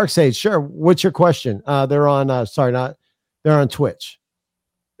them. Dark Sage, sure. What's your question? They're on, they're on Twitch.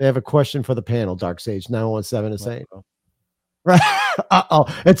 They have a question for the panel, Dark Sage 917 is saying. Right.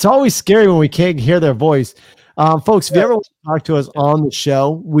 It's always scary when we can't hear their voice. Folks, if you ever want to talk to us on the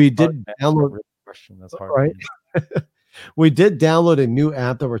show, we did download question. That's hard. Right. We did download a new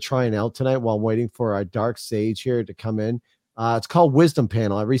app that we're trying out tonight while waiting for our Dark Sage here to come in. It's called Wisdom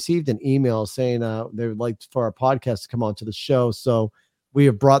Panel. I received an email saying they would like for our podcast to come on to the show. So we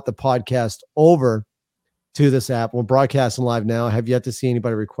have brought the podcast over to this app. We're broadcasting live now. I have yet to see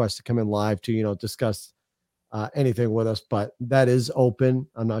anybody request to come in live to, discuss anything with us, but that is open.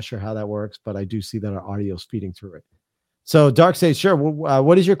 I'm not sure how that works, but I do see that our audio is feeding through it. So Dark Sage, sure.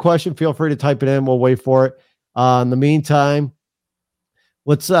 What is your question? Feel free to type it in. We'll wait for it. In the meantime,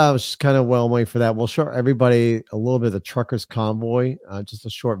 let's just kind of wait for that. We'll show everybody a little bit of the truckers convoy, just a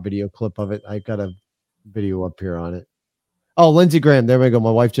short video clip of it. I got a video up here on it. Oh, Lindsey Graham. There we go.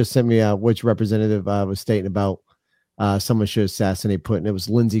 My wife just sent me which representative was stating about someone should assassinate Putin. It was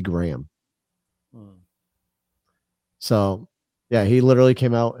Lindsey Graham. So, yeah, he literally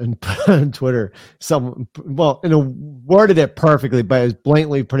came out and put on Twitter, worded it perfectly, but it was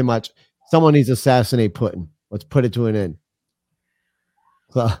blatantly pretty much someone needs to assassinate Putin. Let's put it to an end.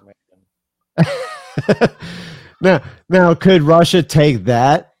 So, now, could Russia take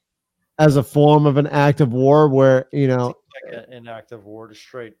that as a form of an act of war where, like an act of war, to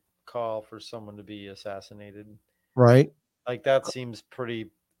straight call for someone to be assassinated? Right. Like that seems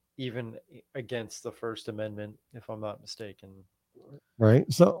pretty even against the First Amendment, if I'm not mistaken.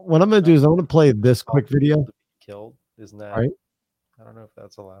 Right. So what I'm going to do is I'm going to play this quick video. Killed, isn't that right? I don't know if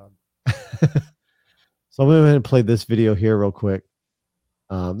that's allowed. So I'm going to play this video here real quick.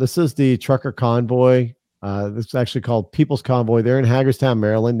 This is the trucker convoy. This is actually called People's Convoy. They're in Hagerstown,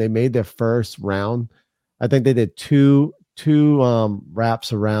 Maryland. They made their first round. I think they did two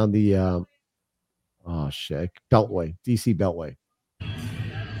wraps around the Beltway, DC Beltway.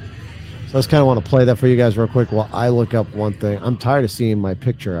 So I just kind of want to play that for you guys real quick while I look up one thing. I'm tired of seeing my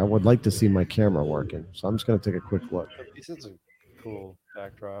picture. I would like to see my camera working. So I'm just going to take a quick look. This is a cool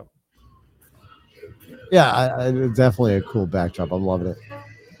backdrop. Yeah, it's definitely a cool backdrop. I'm loving it.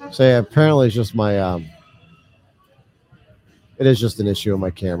 So yeah, apparently it's just my it is just an issue with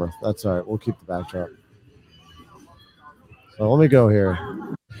my camera. That's all right. We'll keep the backdrop. So let me go here.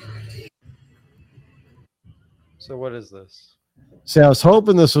 So what is this? See, I was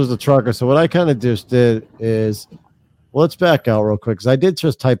hoping this was the trucker. So what I kind of just did is, well, let's back out real quick because I did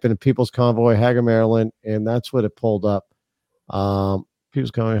just type in People's Convoy, Hager, Maryland, and that's what it pulled up.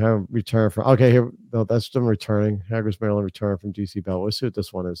 People's Convoy have returned from. Okay, here, no, that's them returning. Hager's Maryland return from DC Bell. Let's see what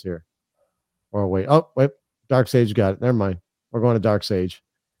this one is here. Or wait, Dark Sage got it. Never mind. We're going to Dark Sage.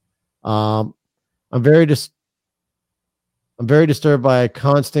 I'm very disturbed by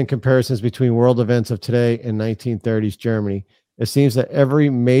constant comparisons between world events of today and 1930s Germany. It seems that every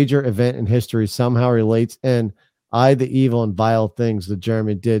major event in history somehow relates the evil and vile things the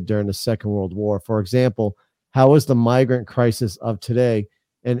German did during the Second World War. For example, how is the migrant crisis of today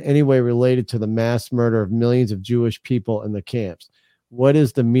in any way related to the mass murder of millions of Jewish people in the camps? What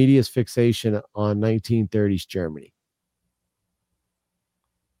is the media's fixation on 1930s Germany?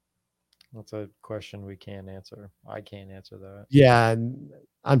 That's a question we can't answer. I can't answer that. Yeah,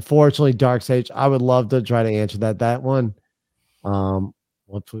 unfortunately, Dark Sage, I would love to try to answer that one.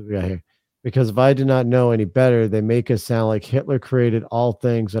 What we got here? Because if I do not know any better, they make us sound like Hitler created all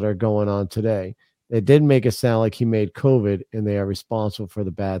things that are going on today. They did make it sound like he made COVID, and they are responsible for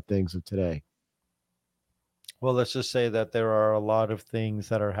the bad things of today. Well, let's just say that there are a lot of things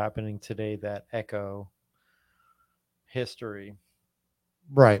that are happening today that echo history.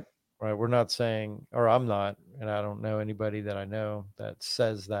 Right. Right. We're not saying, or I'm not, and I don't know anybody that I know that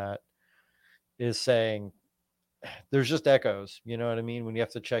says that, is saying there's just echoes. You know what I mean? When you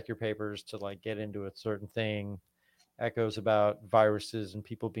have to check your papers to like get into a certain thing, echoes about viruses and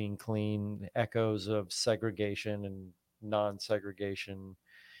people being clean, echoes of segregation and non-segregation,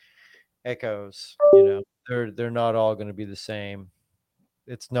 echoes, they're not all going to be the same.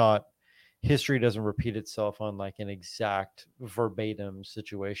 It's not, history doesn't repeat itself on like an exact verbatim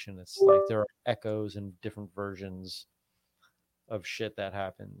situation. It's like there are echoes and different versions of shit that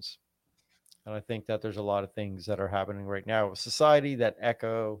happens. And I think that there's a lot of things that are happening right now with society that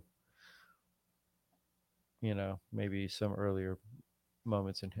echo, maybe some earlier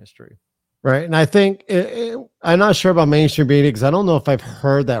moments in history. Right. And I think I'm not sure about mainstream media because I don't know if I've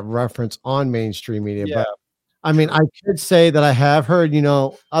heard that reference on mainstream media. Yeah, but I mean, I could say that I have heard,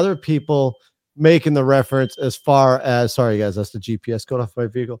 other people making the reference as far as, sorry guys, that's the GPS going off my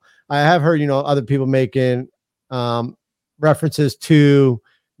vehicle. I have heard, other people making references to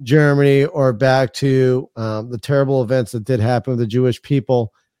Germany or back to the terrible events that did happen with the Jewish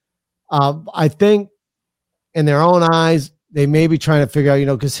people. I think in their own eyes, they may be trying to figure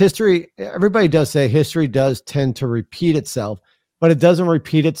out, because history, everybody does say history does tend to repeat itself, but it doesn't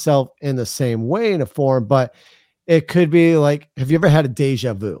repeat itself in the same way in a form. But it could be like, have you ever had a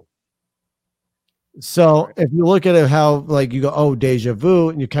deja vu? So if you look at it, how like you go, oh, deja vu,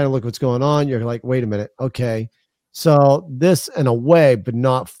 and you kind of look what's going on, you're like, wait a minute. Okay. So this in a way, but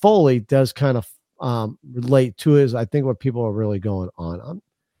not fully, does kind of relate to is I think what people are really going on.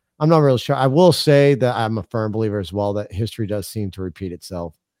 I'm not really sure. I will say that I'm a firm believer as well that history does seem to repeat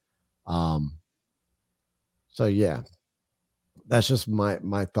itself. So yeah, that's just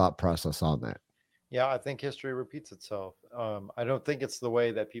my thought process on that. Yeah, I think history repeats itself. I don't think it's the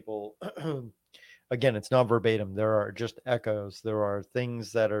way that people. Again, it's not verbatim. There are just echoes. There are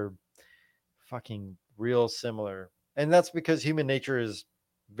things that are fucking real similar, and that's because human nature is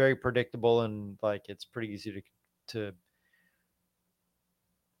very predictable and like it's pretty easy to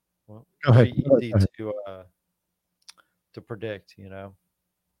well, Go ahead. pretty Go ahead, easy go ahead. to predict. You know,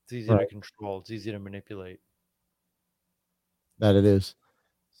 it's easy Right. to control. It's easy to manipulate. That it is.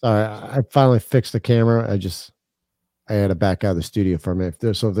 Sorry, I finally fixed the camera. I had to back out of the studio for a minute.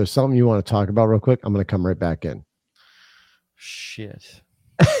 If there's something you want to talk about real quick, I'm going to come right back in. Shit.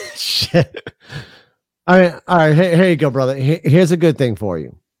 Shit. All right. Hey, here you go, brother. Here's a good thing for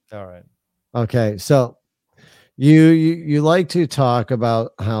you. All right. Okay, so you like to talk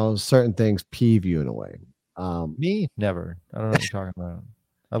about how certain things peeve you in a way. Me? Never. I don't know what you're talking about.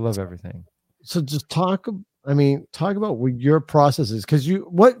 I love everything. So just talk about what your process is, because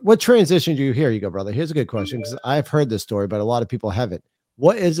what transition do you hear? You go, brother. Here's a good question, because I've heard this story, but a lot of people haven't.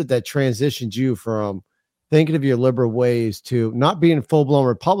 What is it that transitioned you from thinking of your liberal ways to not being a full-blown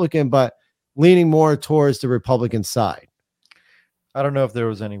Republican, but leaning more towards the Republican side? I don't know if there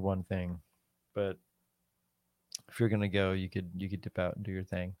was any one thing, but if you're gonna go, you could dip out and do your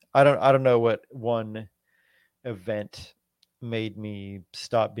thing. I don't know what one event made me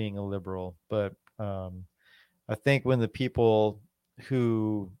stop being a liberal, but I think when the people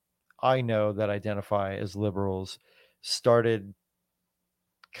who I know that identify as liberals started.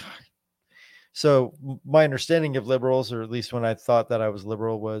 So my understanding of liberals, or at least when I thought that I was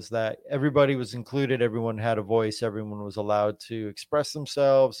liberal, was that everybody was included, everyone had a voice, everyone was allowed to express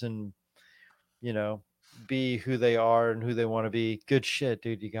themselves and, you know, be who they are and who they want to be. Good shit,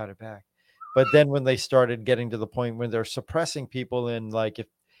 dude, you got it back. But then when they started getting to the point when they're suppressing people and like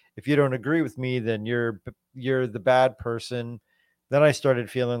if you don't agree with me, then you're the bad person. Then I started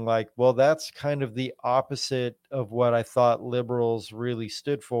feeling like, well, that's kind of the opposite of what I thought liberals really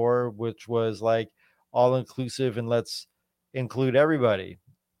stood for, which was like all inclusive and let's include everybody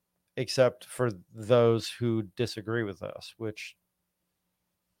except for those who disagree with us, which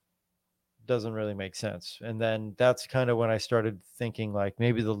doesn't really make sense. And then that's kind of when I started thinking like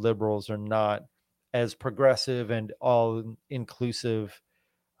maybe the liberals are not as progressive and all inclusive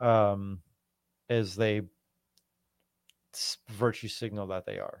as they virtue signal that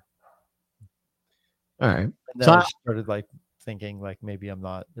they are. All right. And then So I started like thinking like maybe I'm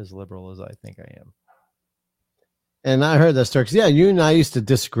not as liberal as I think I am. and I heard that story because, yeah, you and I used to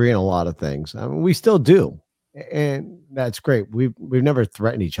disagree on a lot of things. I mean, we still do, and that's great. We've never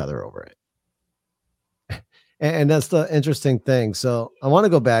threatened each other over it, and that's the interesting thing. So I want to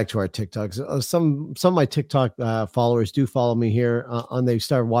go back to our TikToks. Some of my TikTok followers do follow me here, and they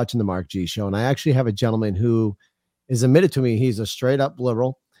started watching the Mark G Show, and I actually have a gentleman who is admitted to me he's a straight up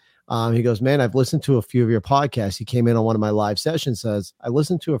liberal. He goes, man, I've listened to a few of your podcasts. He came in on one of my live sessions, says, I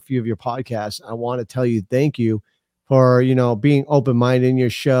listened to a few of your podcasts. I want to tell you, thank you for, being open-minded in your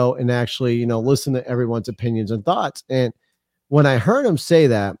show and actually, listen to everyone's opinions and thoughts. And when I heard him say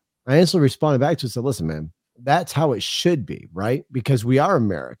that, I instantly responded back to him and said, listen, man, that's how it should be, right? Because we are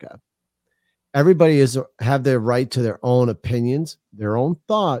America. Everybody have their right to their own opinions, their own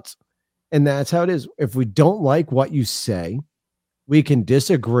thoughts. And that's how it is. If we don't like what you say, we can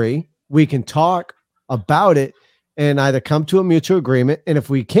disagree. We can talk about it and either come to a mutual agreement. And if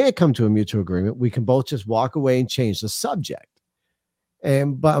we can't come to a mutual agreement, we can both just walk away and change the subject.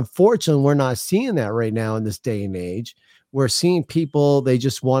 But unfortunately, we're not seeing that right now in this day and age. We're seeing people, they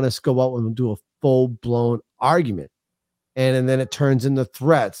just want us to go out and do a full-blown argument. And then it turns into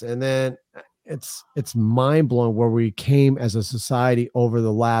threats. And then it's mind-blowing where we came as a society over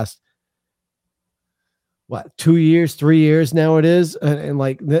the last 2 years, 3 years now it is. And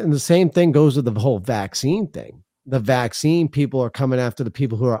the same thing goes with the whole vaccine thing. The vaccine people are coming after the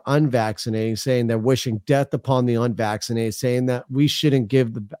people who are unvaccinated, saying they're wishing death upon the unvaccinated, saying that we shouldn't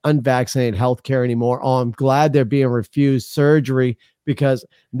give the unvaccinated health care anymore. Oh, I'm glad they're being refused surgery because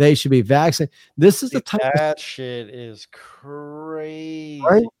they should be vaccinated. This is the type that shit is crazy,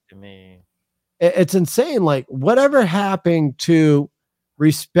 right? To me. It's insane. Like, whatever happened to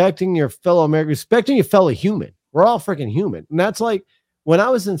respecting your fellow American, respecting your fellow human? We're all freaking human. And that's like, when I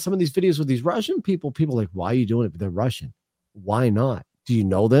was in some of these videos with these Russian people like, why are you doing it? But they're Russian. Why not? Do you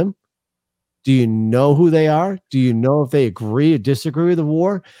know them? Do you know who they are? Do you know if they agree or disagree with the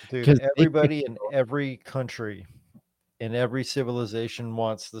war? Dude, everybody in every country, in every civilization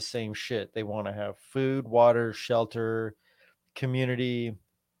wants the same shit. They want to have food, water, shelter, community,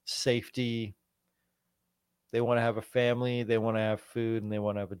 safety. They want to have a family, they want to have food, and they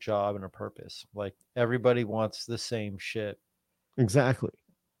want to have a job and a purpose. Like everybody wants the same shit. Exactly.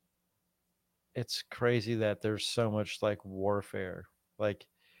 It's crazy that there's so much like warfare. Like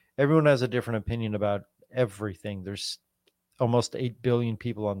everyone has a different opinion about everything. There's almost 8 billion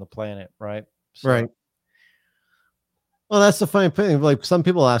people on the planet, right? So, Right. Well, that's the funny thing. Like some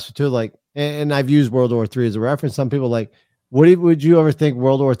people ask me too, like, and I've used World War III as a reference. Some people like, would you ever think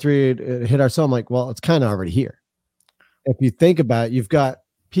World War III hit our soul? I'm like, well, it's kind of already here. If you think about it, you've got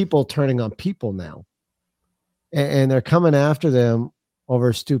people turning on people now, and they're coming after them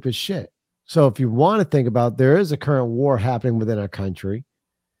over stupid shit. So if you want to think about, there is a current war happening within our country,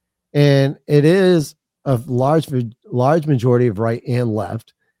 and it is a large majority of right and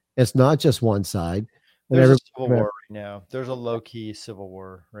left. It's not just one side. There's a civil war right now. There's a low-key civil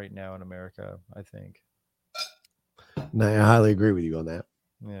war right now in America, I think. No, I highly agree with you on that.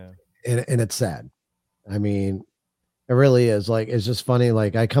 Yeah. And it's sad. I mean, it really is. Like, it's just funny.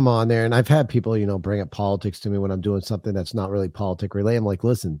 Like, I come on there and I've had people, bring up politics to me when I'm doing something that's not really politic related. I'm like,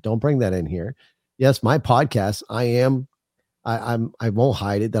 listen, don't bring that in here. Yes, my podcast, I won't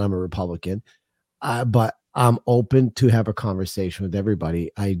hide it that I'm a Republican, but I'm open to have a conversation with everybody.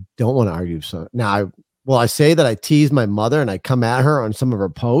 I don't want to argue. So now I say that I tease my mother and I come at her on some of her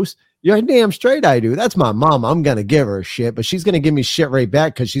posts. You're damn straight I do. That's my mom. I'm going to give her shit, but she's going to give me shit right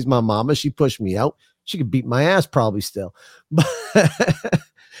back because she's my mama. She pushed me out. She could beat my ass probably still. But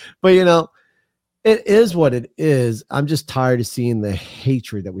it is what it is. I'm just tired of seeing the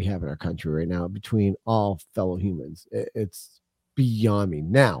hatred that we have in our country right now between all fellow humans. It's beyond me.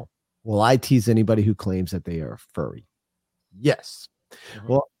 Now, will I tease anybody who claims that they are furry? Yes.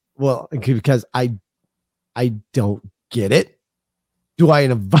 Mm-hmm. Well, because I don't get it. Do I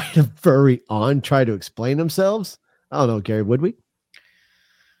invite a furry on, try to explain themselves? I don't know, Gary, would we?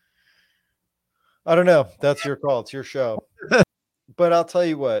 I don't know. That's your call. It's your show. But I'll tell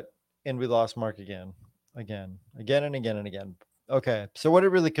you what, and we lost Mark again. Okay. So what it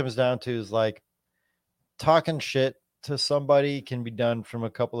really comes down to is like talking shit to somebody can be done from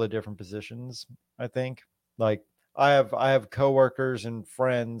a couple of different positions, I think. Like I have coworkers and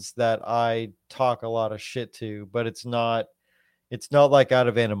friends that I talk a lot of shit to, but it's not like out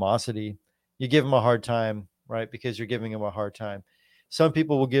of animosity. You give them a hard time, right? Because you're giving them a hard time. Some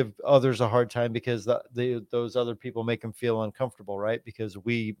people will give others a hard time because those other people make them feel uncomfortable, right? Because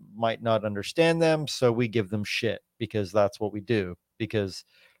we might not understand them. So we give them shit because that's what we do, because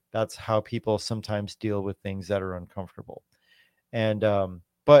that's how people sometimes deal with things that are uncomfortable. And,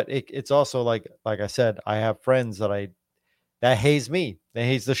 but it's also like I said, I have friends that haze me. They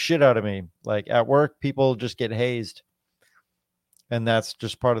haze the shit out of me. Like at work, people just get hazed. And that's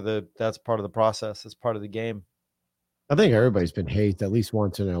just part of the process. It's part of the game. I think everybody's been hazed at least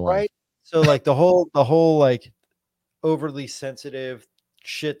once in their life. Right. So like the whole like overly sensitive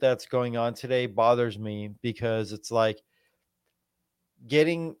shit that's going on today bothers me because it's like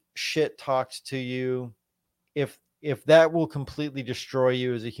getting shit talked to you. If that will completely destroy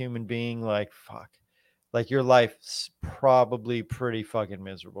you as a human being, like fuck, like your life's probably pretty fucking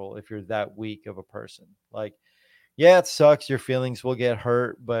miserable if you're that weak of a person. Like, yeah, it sucks. Your feelings will get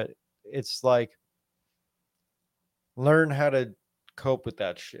hurt, but it's like, learn how to cope with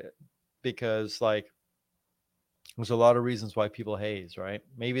that shit, because like there's a lot of reasons why people haze, right?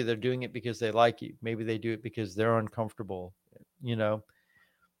 Maybe they're doing it because they like you. Maybe they do it because they're uncomfortable,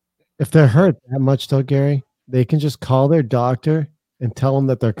 If they're hurt that much though, Gary, they can just call their doctor and tell them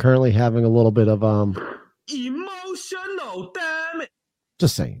that they're currently having a little bit of emotional damage.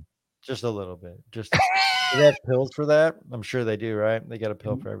 Just saying. Just a little bit. Just do they have pills for that? I'm sure they do, right? They got a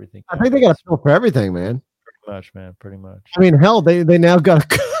pill for everything. I think they got a pill for everything, man. Pretty much. I mean, hell, they now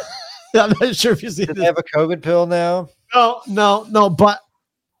got I'm not sure if you see this. They have a COVID pill now? No, but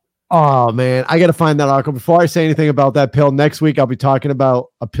oh man, I got to find that article before I say anything about that pill. Next week I'll be talking about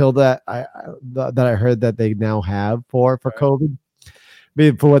a pill that I heard that they now have for COVID.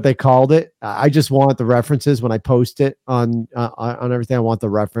 For what they called it. I just want the references when I post it on everything. I want the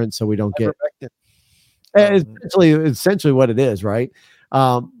reference so we don't get essentially what it is, right?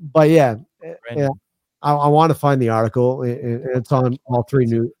 But yeah. I want to find the article. It's on all three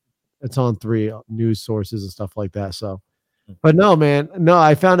it's on 3 news sources and stuff like that. So, but no, man, no,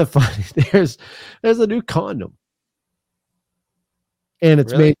 I found it funny. There's a new condom, and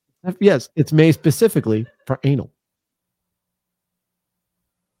it's made. Yes, it's made specifically for anal.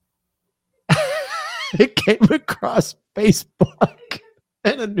 It came across Facebook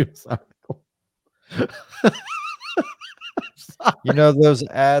in a news article. Those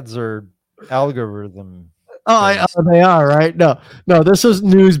ads are algorithm They are, right? No, this was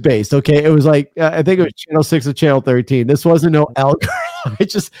news based. Okay, it was like I think it was Channel 6 or Channel 13. This wasn't no algorithm.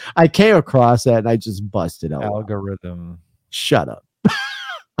 I came across that and I just busted out. Algorithm. Shut up,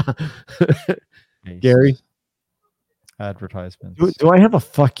 Gary. Advertisements. Do I have a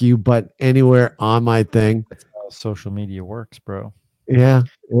fuck you but anywhere on my thing? That's how social media works, bro. Yeah,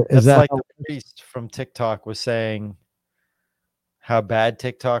 That's like the priest from TikTok was saying how bad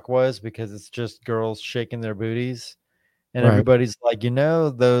TikTok was because it's just girls shaking their booties, and Right. everybody's like,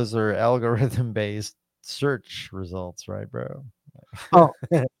 those are algorithm based search results, right, bro? Oh,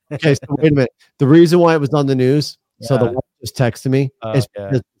 okay. So wait a minute. The reason why it was on the news, so the Yeah. one just texted me, is Yeah.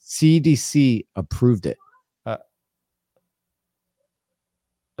 because CDC approved it.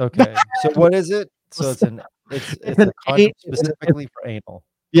 Okay, so what is it? So it's a condom specifically for anal.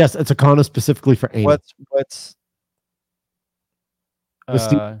 Yes, it's a condom specifically for anal. What's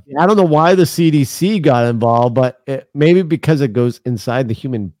I don't know why the CDC got involved, but maybe because it goes inside the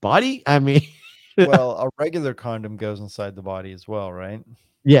human body. I mean, well, a regular condom goes inside the body as well, right?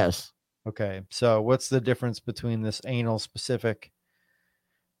 yes. Okay, so what's the difference between this anal specific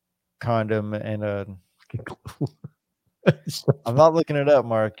condom and a? I'm not looking it up,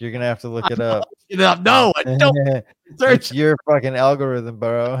 Mark. You're gonna have to look it up. No, I don't. It's your fucking algorithm,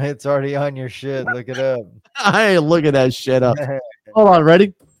 bro. It's already on your shit. Look it up. I ain't looking that shit up. Hold on,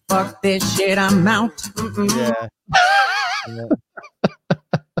 ready? Fuck this shit, I'm out. Yeah.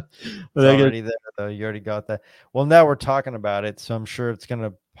 It's already there, though. You already got that. Well, now we're talking about it, so I'm sure it's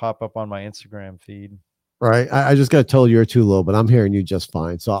gonna pop up on my Instagram feed. Right. I just got told you're too low, but I'm hearing you just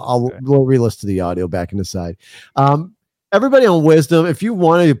fine. So we'll re-listen to the audio back in the side. Everybody on Wisdom, if you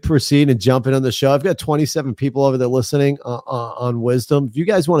want to proceed and jump in on the show, I've got 27 people over there listening on Wisdom. If you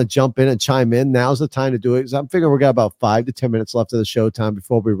guys want to jump in and chime in, now's the time to do it. Because I'm figuring we got about 5 to 10 minutes left of the show time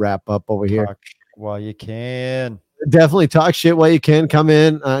before we wrap up over here. Talk while you can. Definitely talk shit while you can. Come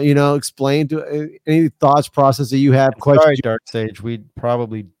in, explain to any thoughts, process that you have. Questions. Sorry, Dark Sage. We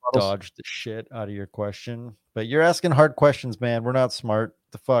probably dodged the shit out of your question, but you're asking hard questions, man. We're not smart.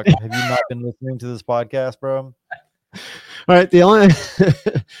 The fuck? Have you not been listening to this podcast, bro? All right, the only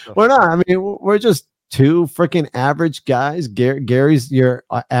we're not. I mean, we're just two freaking average guys. Gary's your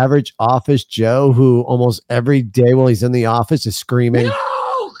average office Joe, who almost every day while he's in the office is screaming,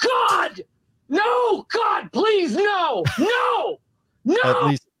 "No, God! No, God! Please, no! No! No! At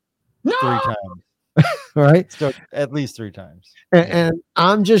least no! 3 times. all right? So at least 3 times. And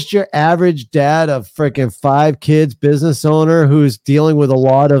I'm just your average dad of freaking 5 kids, business owner who's dealing with a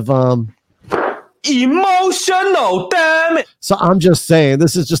lot of Emotional, damn it! So I'm just saying,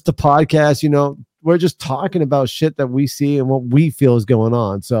 this is just a podcast. We're just talking about shit that we see and what we feel is going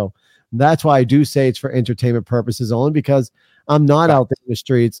on. So that's why I do say it's for entertainment purposes only, because I'm not out there in the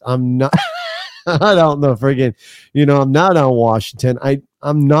streets. I'm not. I don't know, friggin'. I'm not on Washington.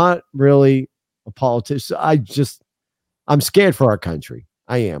 I'm not really a politician. I'm scared for our country.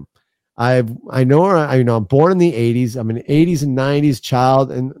 I am. I'm born in the 80s. I'm an 80s and 90s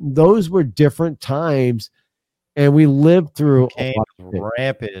child, and those were different times, and we lived through Cocaine was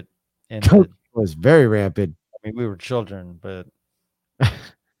rampant, and it was very rampant. I mean, we were children, but it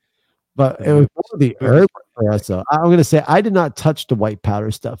was one of the early for us. So I'm going to say I did not touch the white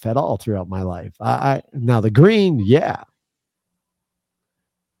powder stuff at all throughout my life. Now the green, yeah.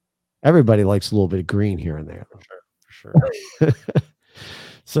 Everybody likes a little bit of green here and there. For sure.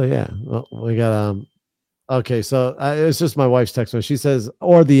 So yeah, well, we got okay. So it's just my wife's text message. She says,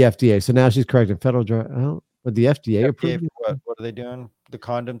 or the FDA. So now she's correcting federal drug. But the FDA approved. What are they doing? The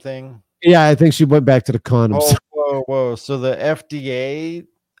condom thing? Yeah, I think she went back to the condoms. Whoa! So the FDA.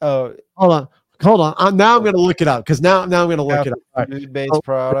 Hold on. Now I'm going to look it up, because now I'm going to look it up. Food-based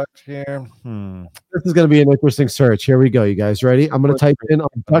product here. This is going to be an interesting search. Here we go, you guys. Ready? I'm going to type in on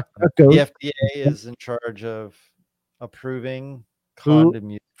DuckDuckGo. The FDA is in charge of approving condom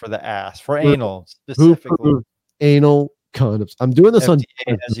use for the ass, for anal specifically. Anal condoms. I'm doing this FDA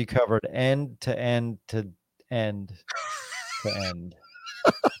on. has you covered end to end to end to end.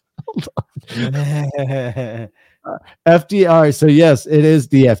 FDA. All right. So yes, it is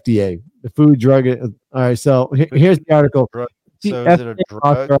the FDA, the Food Drug. All right. So here's the article. So is it a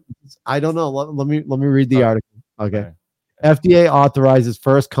drug? I don't know. Let me read the article. Okay. FDA authorizes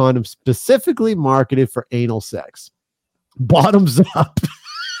first condom specifically marketed for anal sex. Bottoms up.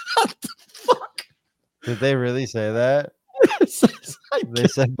 What the fuck? Did they really say that? They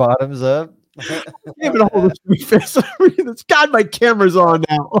said bottoms up. God, my camera's on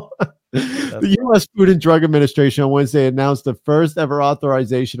now. The U.S. Food and Drug Administration on Wednesday announced the first ever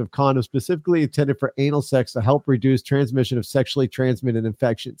authorization of condoms specifically intended for anal sex to help reduce transmission of sexually transmitted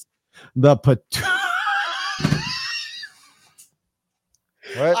infections. The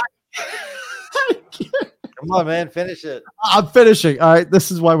What? Come on, man, finish it. I'm finishing. All right, this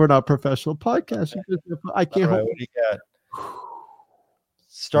is why we're not professional podcasters. I can't. All right, what do you got?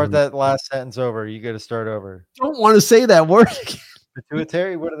 Start that last sentence over. You got to start over. Don't want to say that word.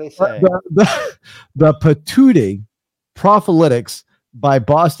 Pituitary? What do they say? The Patootie Prophylaxis by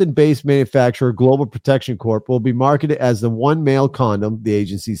Boston-based manufacturer Global Protection Corp will be marketed as the one male condom, the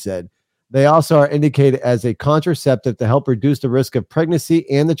agency said. They also are indicated as a contraceptive to help reduce the risk of pregnancy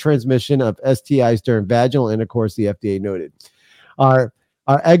and the transmission of STIs during vaginal intercourse, the FDA noted. Our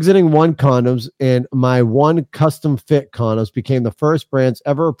exiting one condoms and my one custom fit condoms became the first brands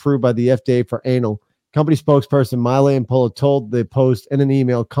ever approved by the FDA for anal. Company spokesperson Miley Ampola told the Post in an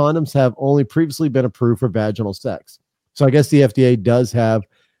email, condoms have only previously been approved for vaginal sex. So I guess the FDA does have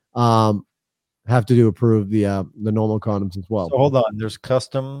to approve the normal condoms as well. So hold on. There's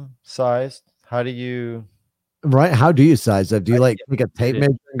custom sized. How do you? Right. How do you size that? Do you like take a tape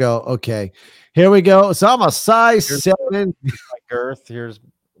measure and go, okay, here we go. So I'm a size 7. My girth. Here's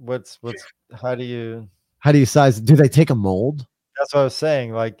what's. How do you size it? Do they take a mold? That's what I was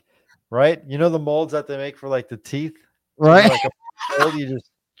saying. Like, right? You know the molds that they make for like the teeth, right? Like a mold, you just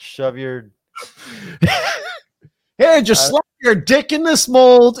shove your. Here, just slap your dick in this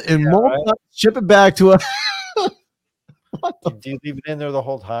mold and mold it up, ship it back to us. Do you leave it in there the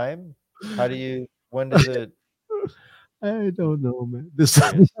whole time? How do you? When does it? I don't know, man.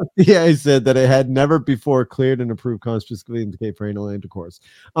 I said that it had never before cleared and approved condoms specifically indicated for anal intercourse.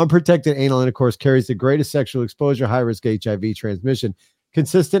 Unprotected anal intercourse carries the greatest sexual exposure, high risk HIV transmission.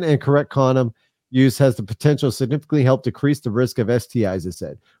 Consistent and correct condom use has the potential to significantly help decrease the risk of STIs, it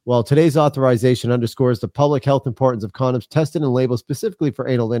said. While today's authorization underscores the public health importance of condoms tested and labeled specifically for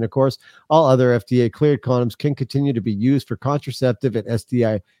anal intercourse, all other FDA-cleared condoms can continue to be used for contraceptive and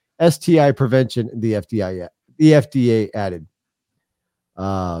STI prevention, the FDA added.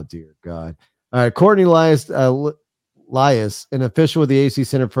 Oh, dear God. All right, Courtney Lias, an official with the AC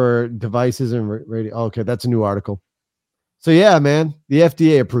Center for Devices and Radio. Okay, that's a new article. So, yeah, man, the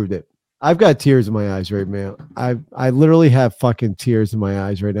FDA approved it. I've got tears in my eyes right now. I literally have fucking tears in my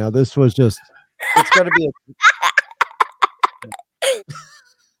eyes right now. This was just. It's got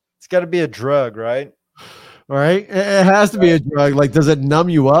to be a drug, right? All right, it has to be a drug. Like, does it numb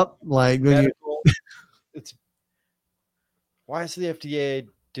you up? Like, when it's. Why is the FDA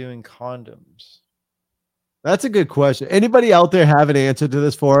doing condoms? That's a good question. Anybody out there have an answer to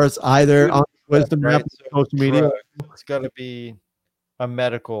this for us? Either on Wisdom App, social media. It's got to be a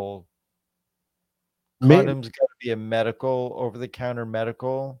medical. Condoms got to be a medical, over-the-counter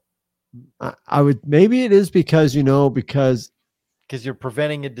medical. I would, maybe it is because because you're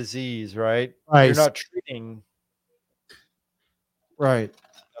preventing a disease, right? Right. You're not treating. Right.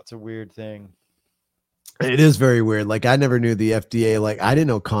 That's a weird thing. It is very weird. Like, I never knew the FDA. Like, I didn't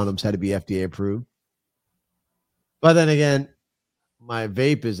know condoms had to be FDA approved. But then again, my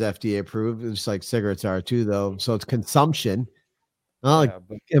vape is FDA approved. It's like cigarettes are too, though. So it's consumption.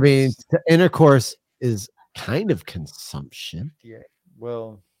 Intercourse is kind of consumption. Yeah.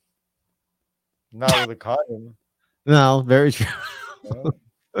 Well, not with a condom. No, very true.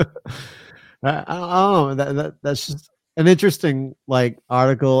 I don't know. That's just an interesting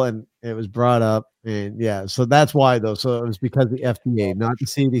article, and it was brought up, and yeah. So that's why though. So it was because the FDA, not the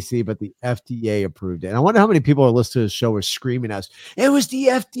CDC, but the FDA approved it. And I wonder how many people are listening to the show are screaming at us. It was the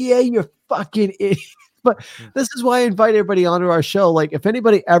FDA. You're fucking idiot. But this is why I invite everybody onto our show. Like, if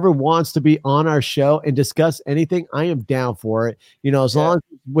anybody ever wants to be on our show and discuss anything, I am down for it. As long as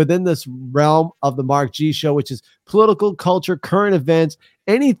it's within this realm of the Mark G Show, which is political, culture, current events,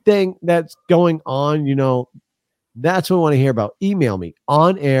 anything that's going on, that's what I want to hear about. Email me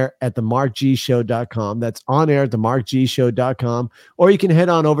on air at themarkgshow.com. That's on air at themarkgshow.com. Or you can head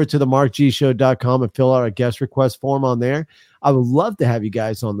on over to themarkgshow.com and fill out a guest request form on there. I would love to have you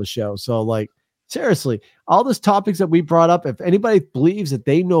guys on the show. So, seriously, all these topics that we brought up, if anybody believes that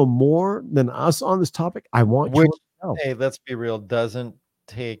they know more than us on this topic, I want you to know. Hey, let's be real, doesn't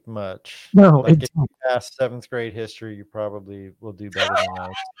take much. No, if you pass 7th grade history, you probably will do better than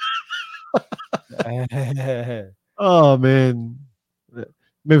us. Oh, man.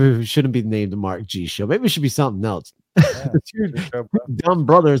 Maybe we shouldn't be named the Mark G Show. Maybe it should be something else. Yeah, dumb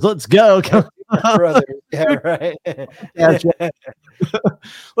brothers. Let's go. Brothers. Yeah, right.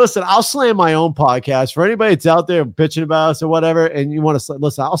 Listen, I'll slam my own podcast for anybody that's out there bitching about us or whatever. And you want to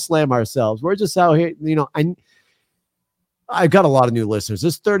listen, I'll slam ourselves. We're just out here. I've got a lot of new listeners.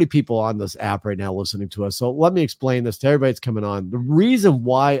 There's 30 people on this app right now listening to us. So let me explain this to everybody that's coming on. The reason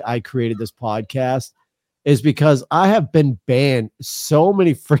why I created this podcast is because I have been banned so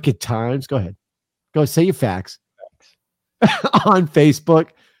many freaking times. Go ahead. Go say your facts. on Facebook.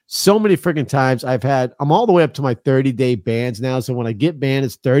 So many freaking times I'm all the way up to my 30-day bans now. So when I get banned,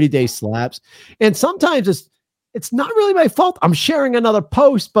 it's 30-day slaps. And sometimes it's not really my fault. I'm sharing another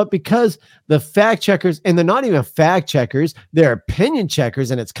post, but because the fact checkers, and they're not even fact checkers, they're opinion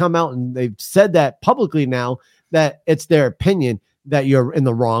checkers. And it's come out and they've said that publicly now that it's their opinion that you're in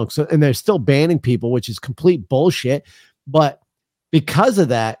the wrong. So, and they're still banning people, which is complete bullshit. But because of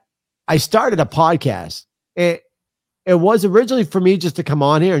that, I started a podcast. It was originally for me just to come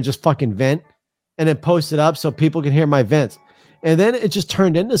on here and just fucking vent and then post it up so people can hear my vents. And then it just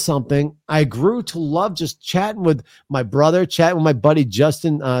turned into something. I grew to love just chatting with my brother, chatting with my buddy,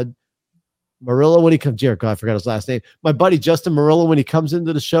 Justin Murillo, when he comes. Jericho, I forgot his last name. My buddy, Justin Murillo, when he comes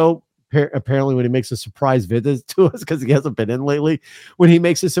into the show, apparently when he makes a surprise visit to us, because he hasn't been in lately, when he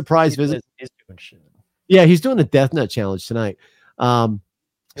makes a surprise visit. He's doing shit. Yeah, he's doing a Death Nut challenge tonight.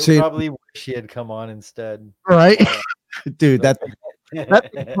 So probably wish he had come on instead. Right? Dude, that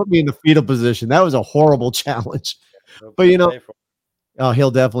put me in the fetal position. That was a horrible challenge. But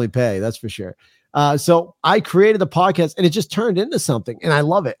he'll definitely pay. That's for sure. So I created the podcast and it just turned into something. And I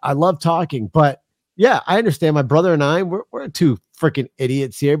love it. I love talking. But yeah, I understand. My brother and I, we're two freaking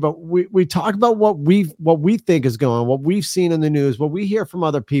idiots here, but we talk about what we think is going on, what we've seen in the news, what we hear from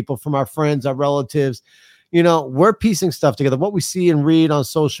other people, from our friends, our relatives. We're piecing stuff together, what we see and read on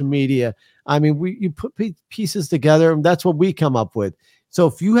social media. I mean, you put pieces together, and that's what we come up with. So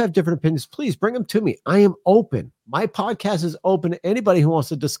if you have different opinions, please bring them to me. I am open. My podcast is open to anybody who wants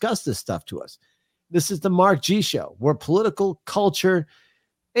to discuss this stuff to us. This is the Mark G Show. We're political, culture,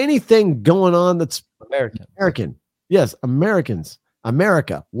 anything going on that's American. Yes, Americans.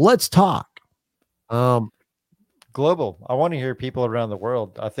 America. Let's talk. Global. I want to hear people around the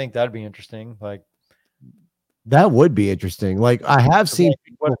world. I think that'd be interesting. Like, that would be interesting. Like, I have seen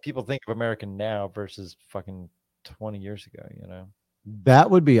what people think of America now versus fucking 20 years ago, That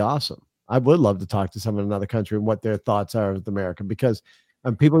would be awesome. I would love to talk to someone in another country and what their thoughts are of America, because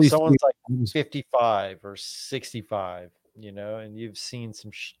people someone's like 55 or 65, and you've seen some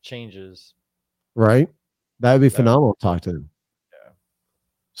changes. Right? That would be phenomenal to talk to them.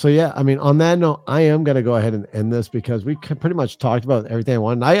 So, yeah, I mean, on that note, I am going to go ahead and end this because we pretty much talked about everything I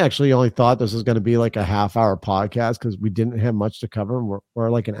wanted. I actually only thought this was going to be like a half-hour podcast because we didn't have much to cover. And we're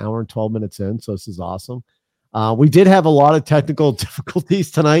like an hour and 12 minutes in, so this is awesome. We did have a lot of technical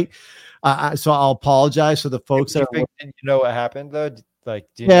difficulties tonight, so I'll apologize for the folks. Did you know what happened, though? Like,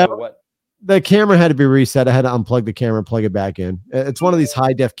 do you know what? The camera had to be reset. I had to unplug the camera and plug it back in. It's one of these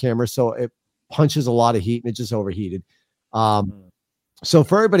high-def cameras, so it punches a lot of heat, and it just overheated. So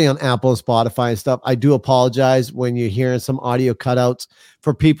for everybody on Apple and Spotify and stuff, I do apologize when you're hearing some audio cutouts.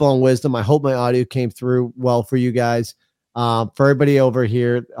 For people on Wisdom, I hope my audio came through well for you guys. For everybody over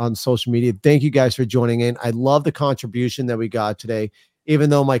here on social media, thank you guys for joining in. I love the contribution that we got today.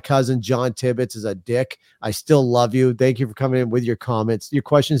 Even though my cousin John Tibbetts is a dick, I still love you. Thank you for coming in with your comments. Your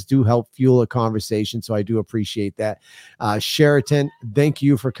questions do help fuel a conversation, so I do appreciate that. Sheraton, thank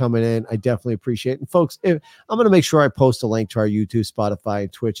you for coming in. I definitely appreciate it. And folks, I'm going to make sure I post a link to our YouTube, Spotify,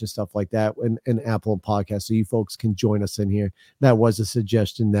 and Twitch and stuff like that, and Apple and Podcast, so you folks can join us in here. That was a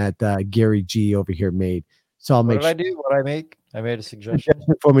suggestion that Gary G over here made. So I'll make What did I do? What I make? I made a suggestion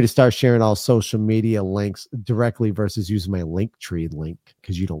for me to start sharing all social media links directly versus using my Linktree link,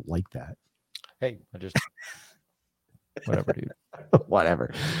 because you don't like that. Hey, I just whatever, dude.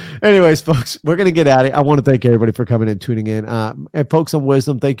 Whatever. Anyways, folks, we're gonna get at it. I want to thank everybody for coming and tuning in. And folks on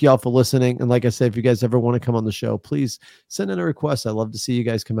Wisdom, thank you all for listening. And like I said, if you guys ever want to come on the show, please send in a request. I'd love to see you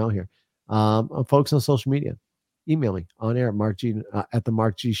guys come out here. Folks on social media, email me on air at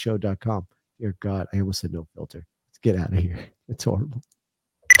themarkgshow.com. Dear God, I almost said no filter. Let's get out of here. It's horrible.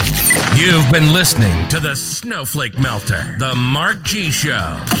 You've been listening to the Snowflake Melter, the Mark G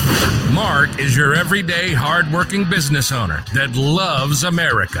Show. Mark is your everyday hardworking business owner that loves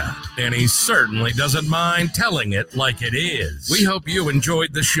America, and he certainly doesn't mind telling it like it is. We hope you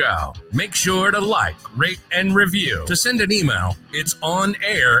enjoyed the show. Make sure to like, rate, and review. To send an email, it's on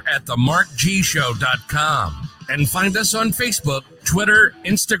air at themarkgshow.com. And find us on Facebook, Twitter,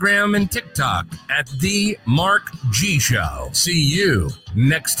 Instagram, and TikTok at The Mark G Show. See you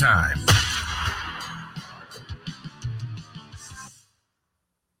next time.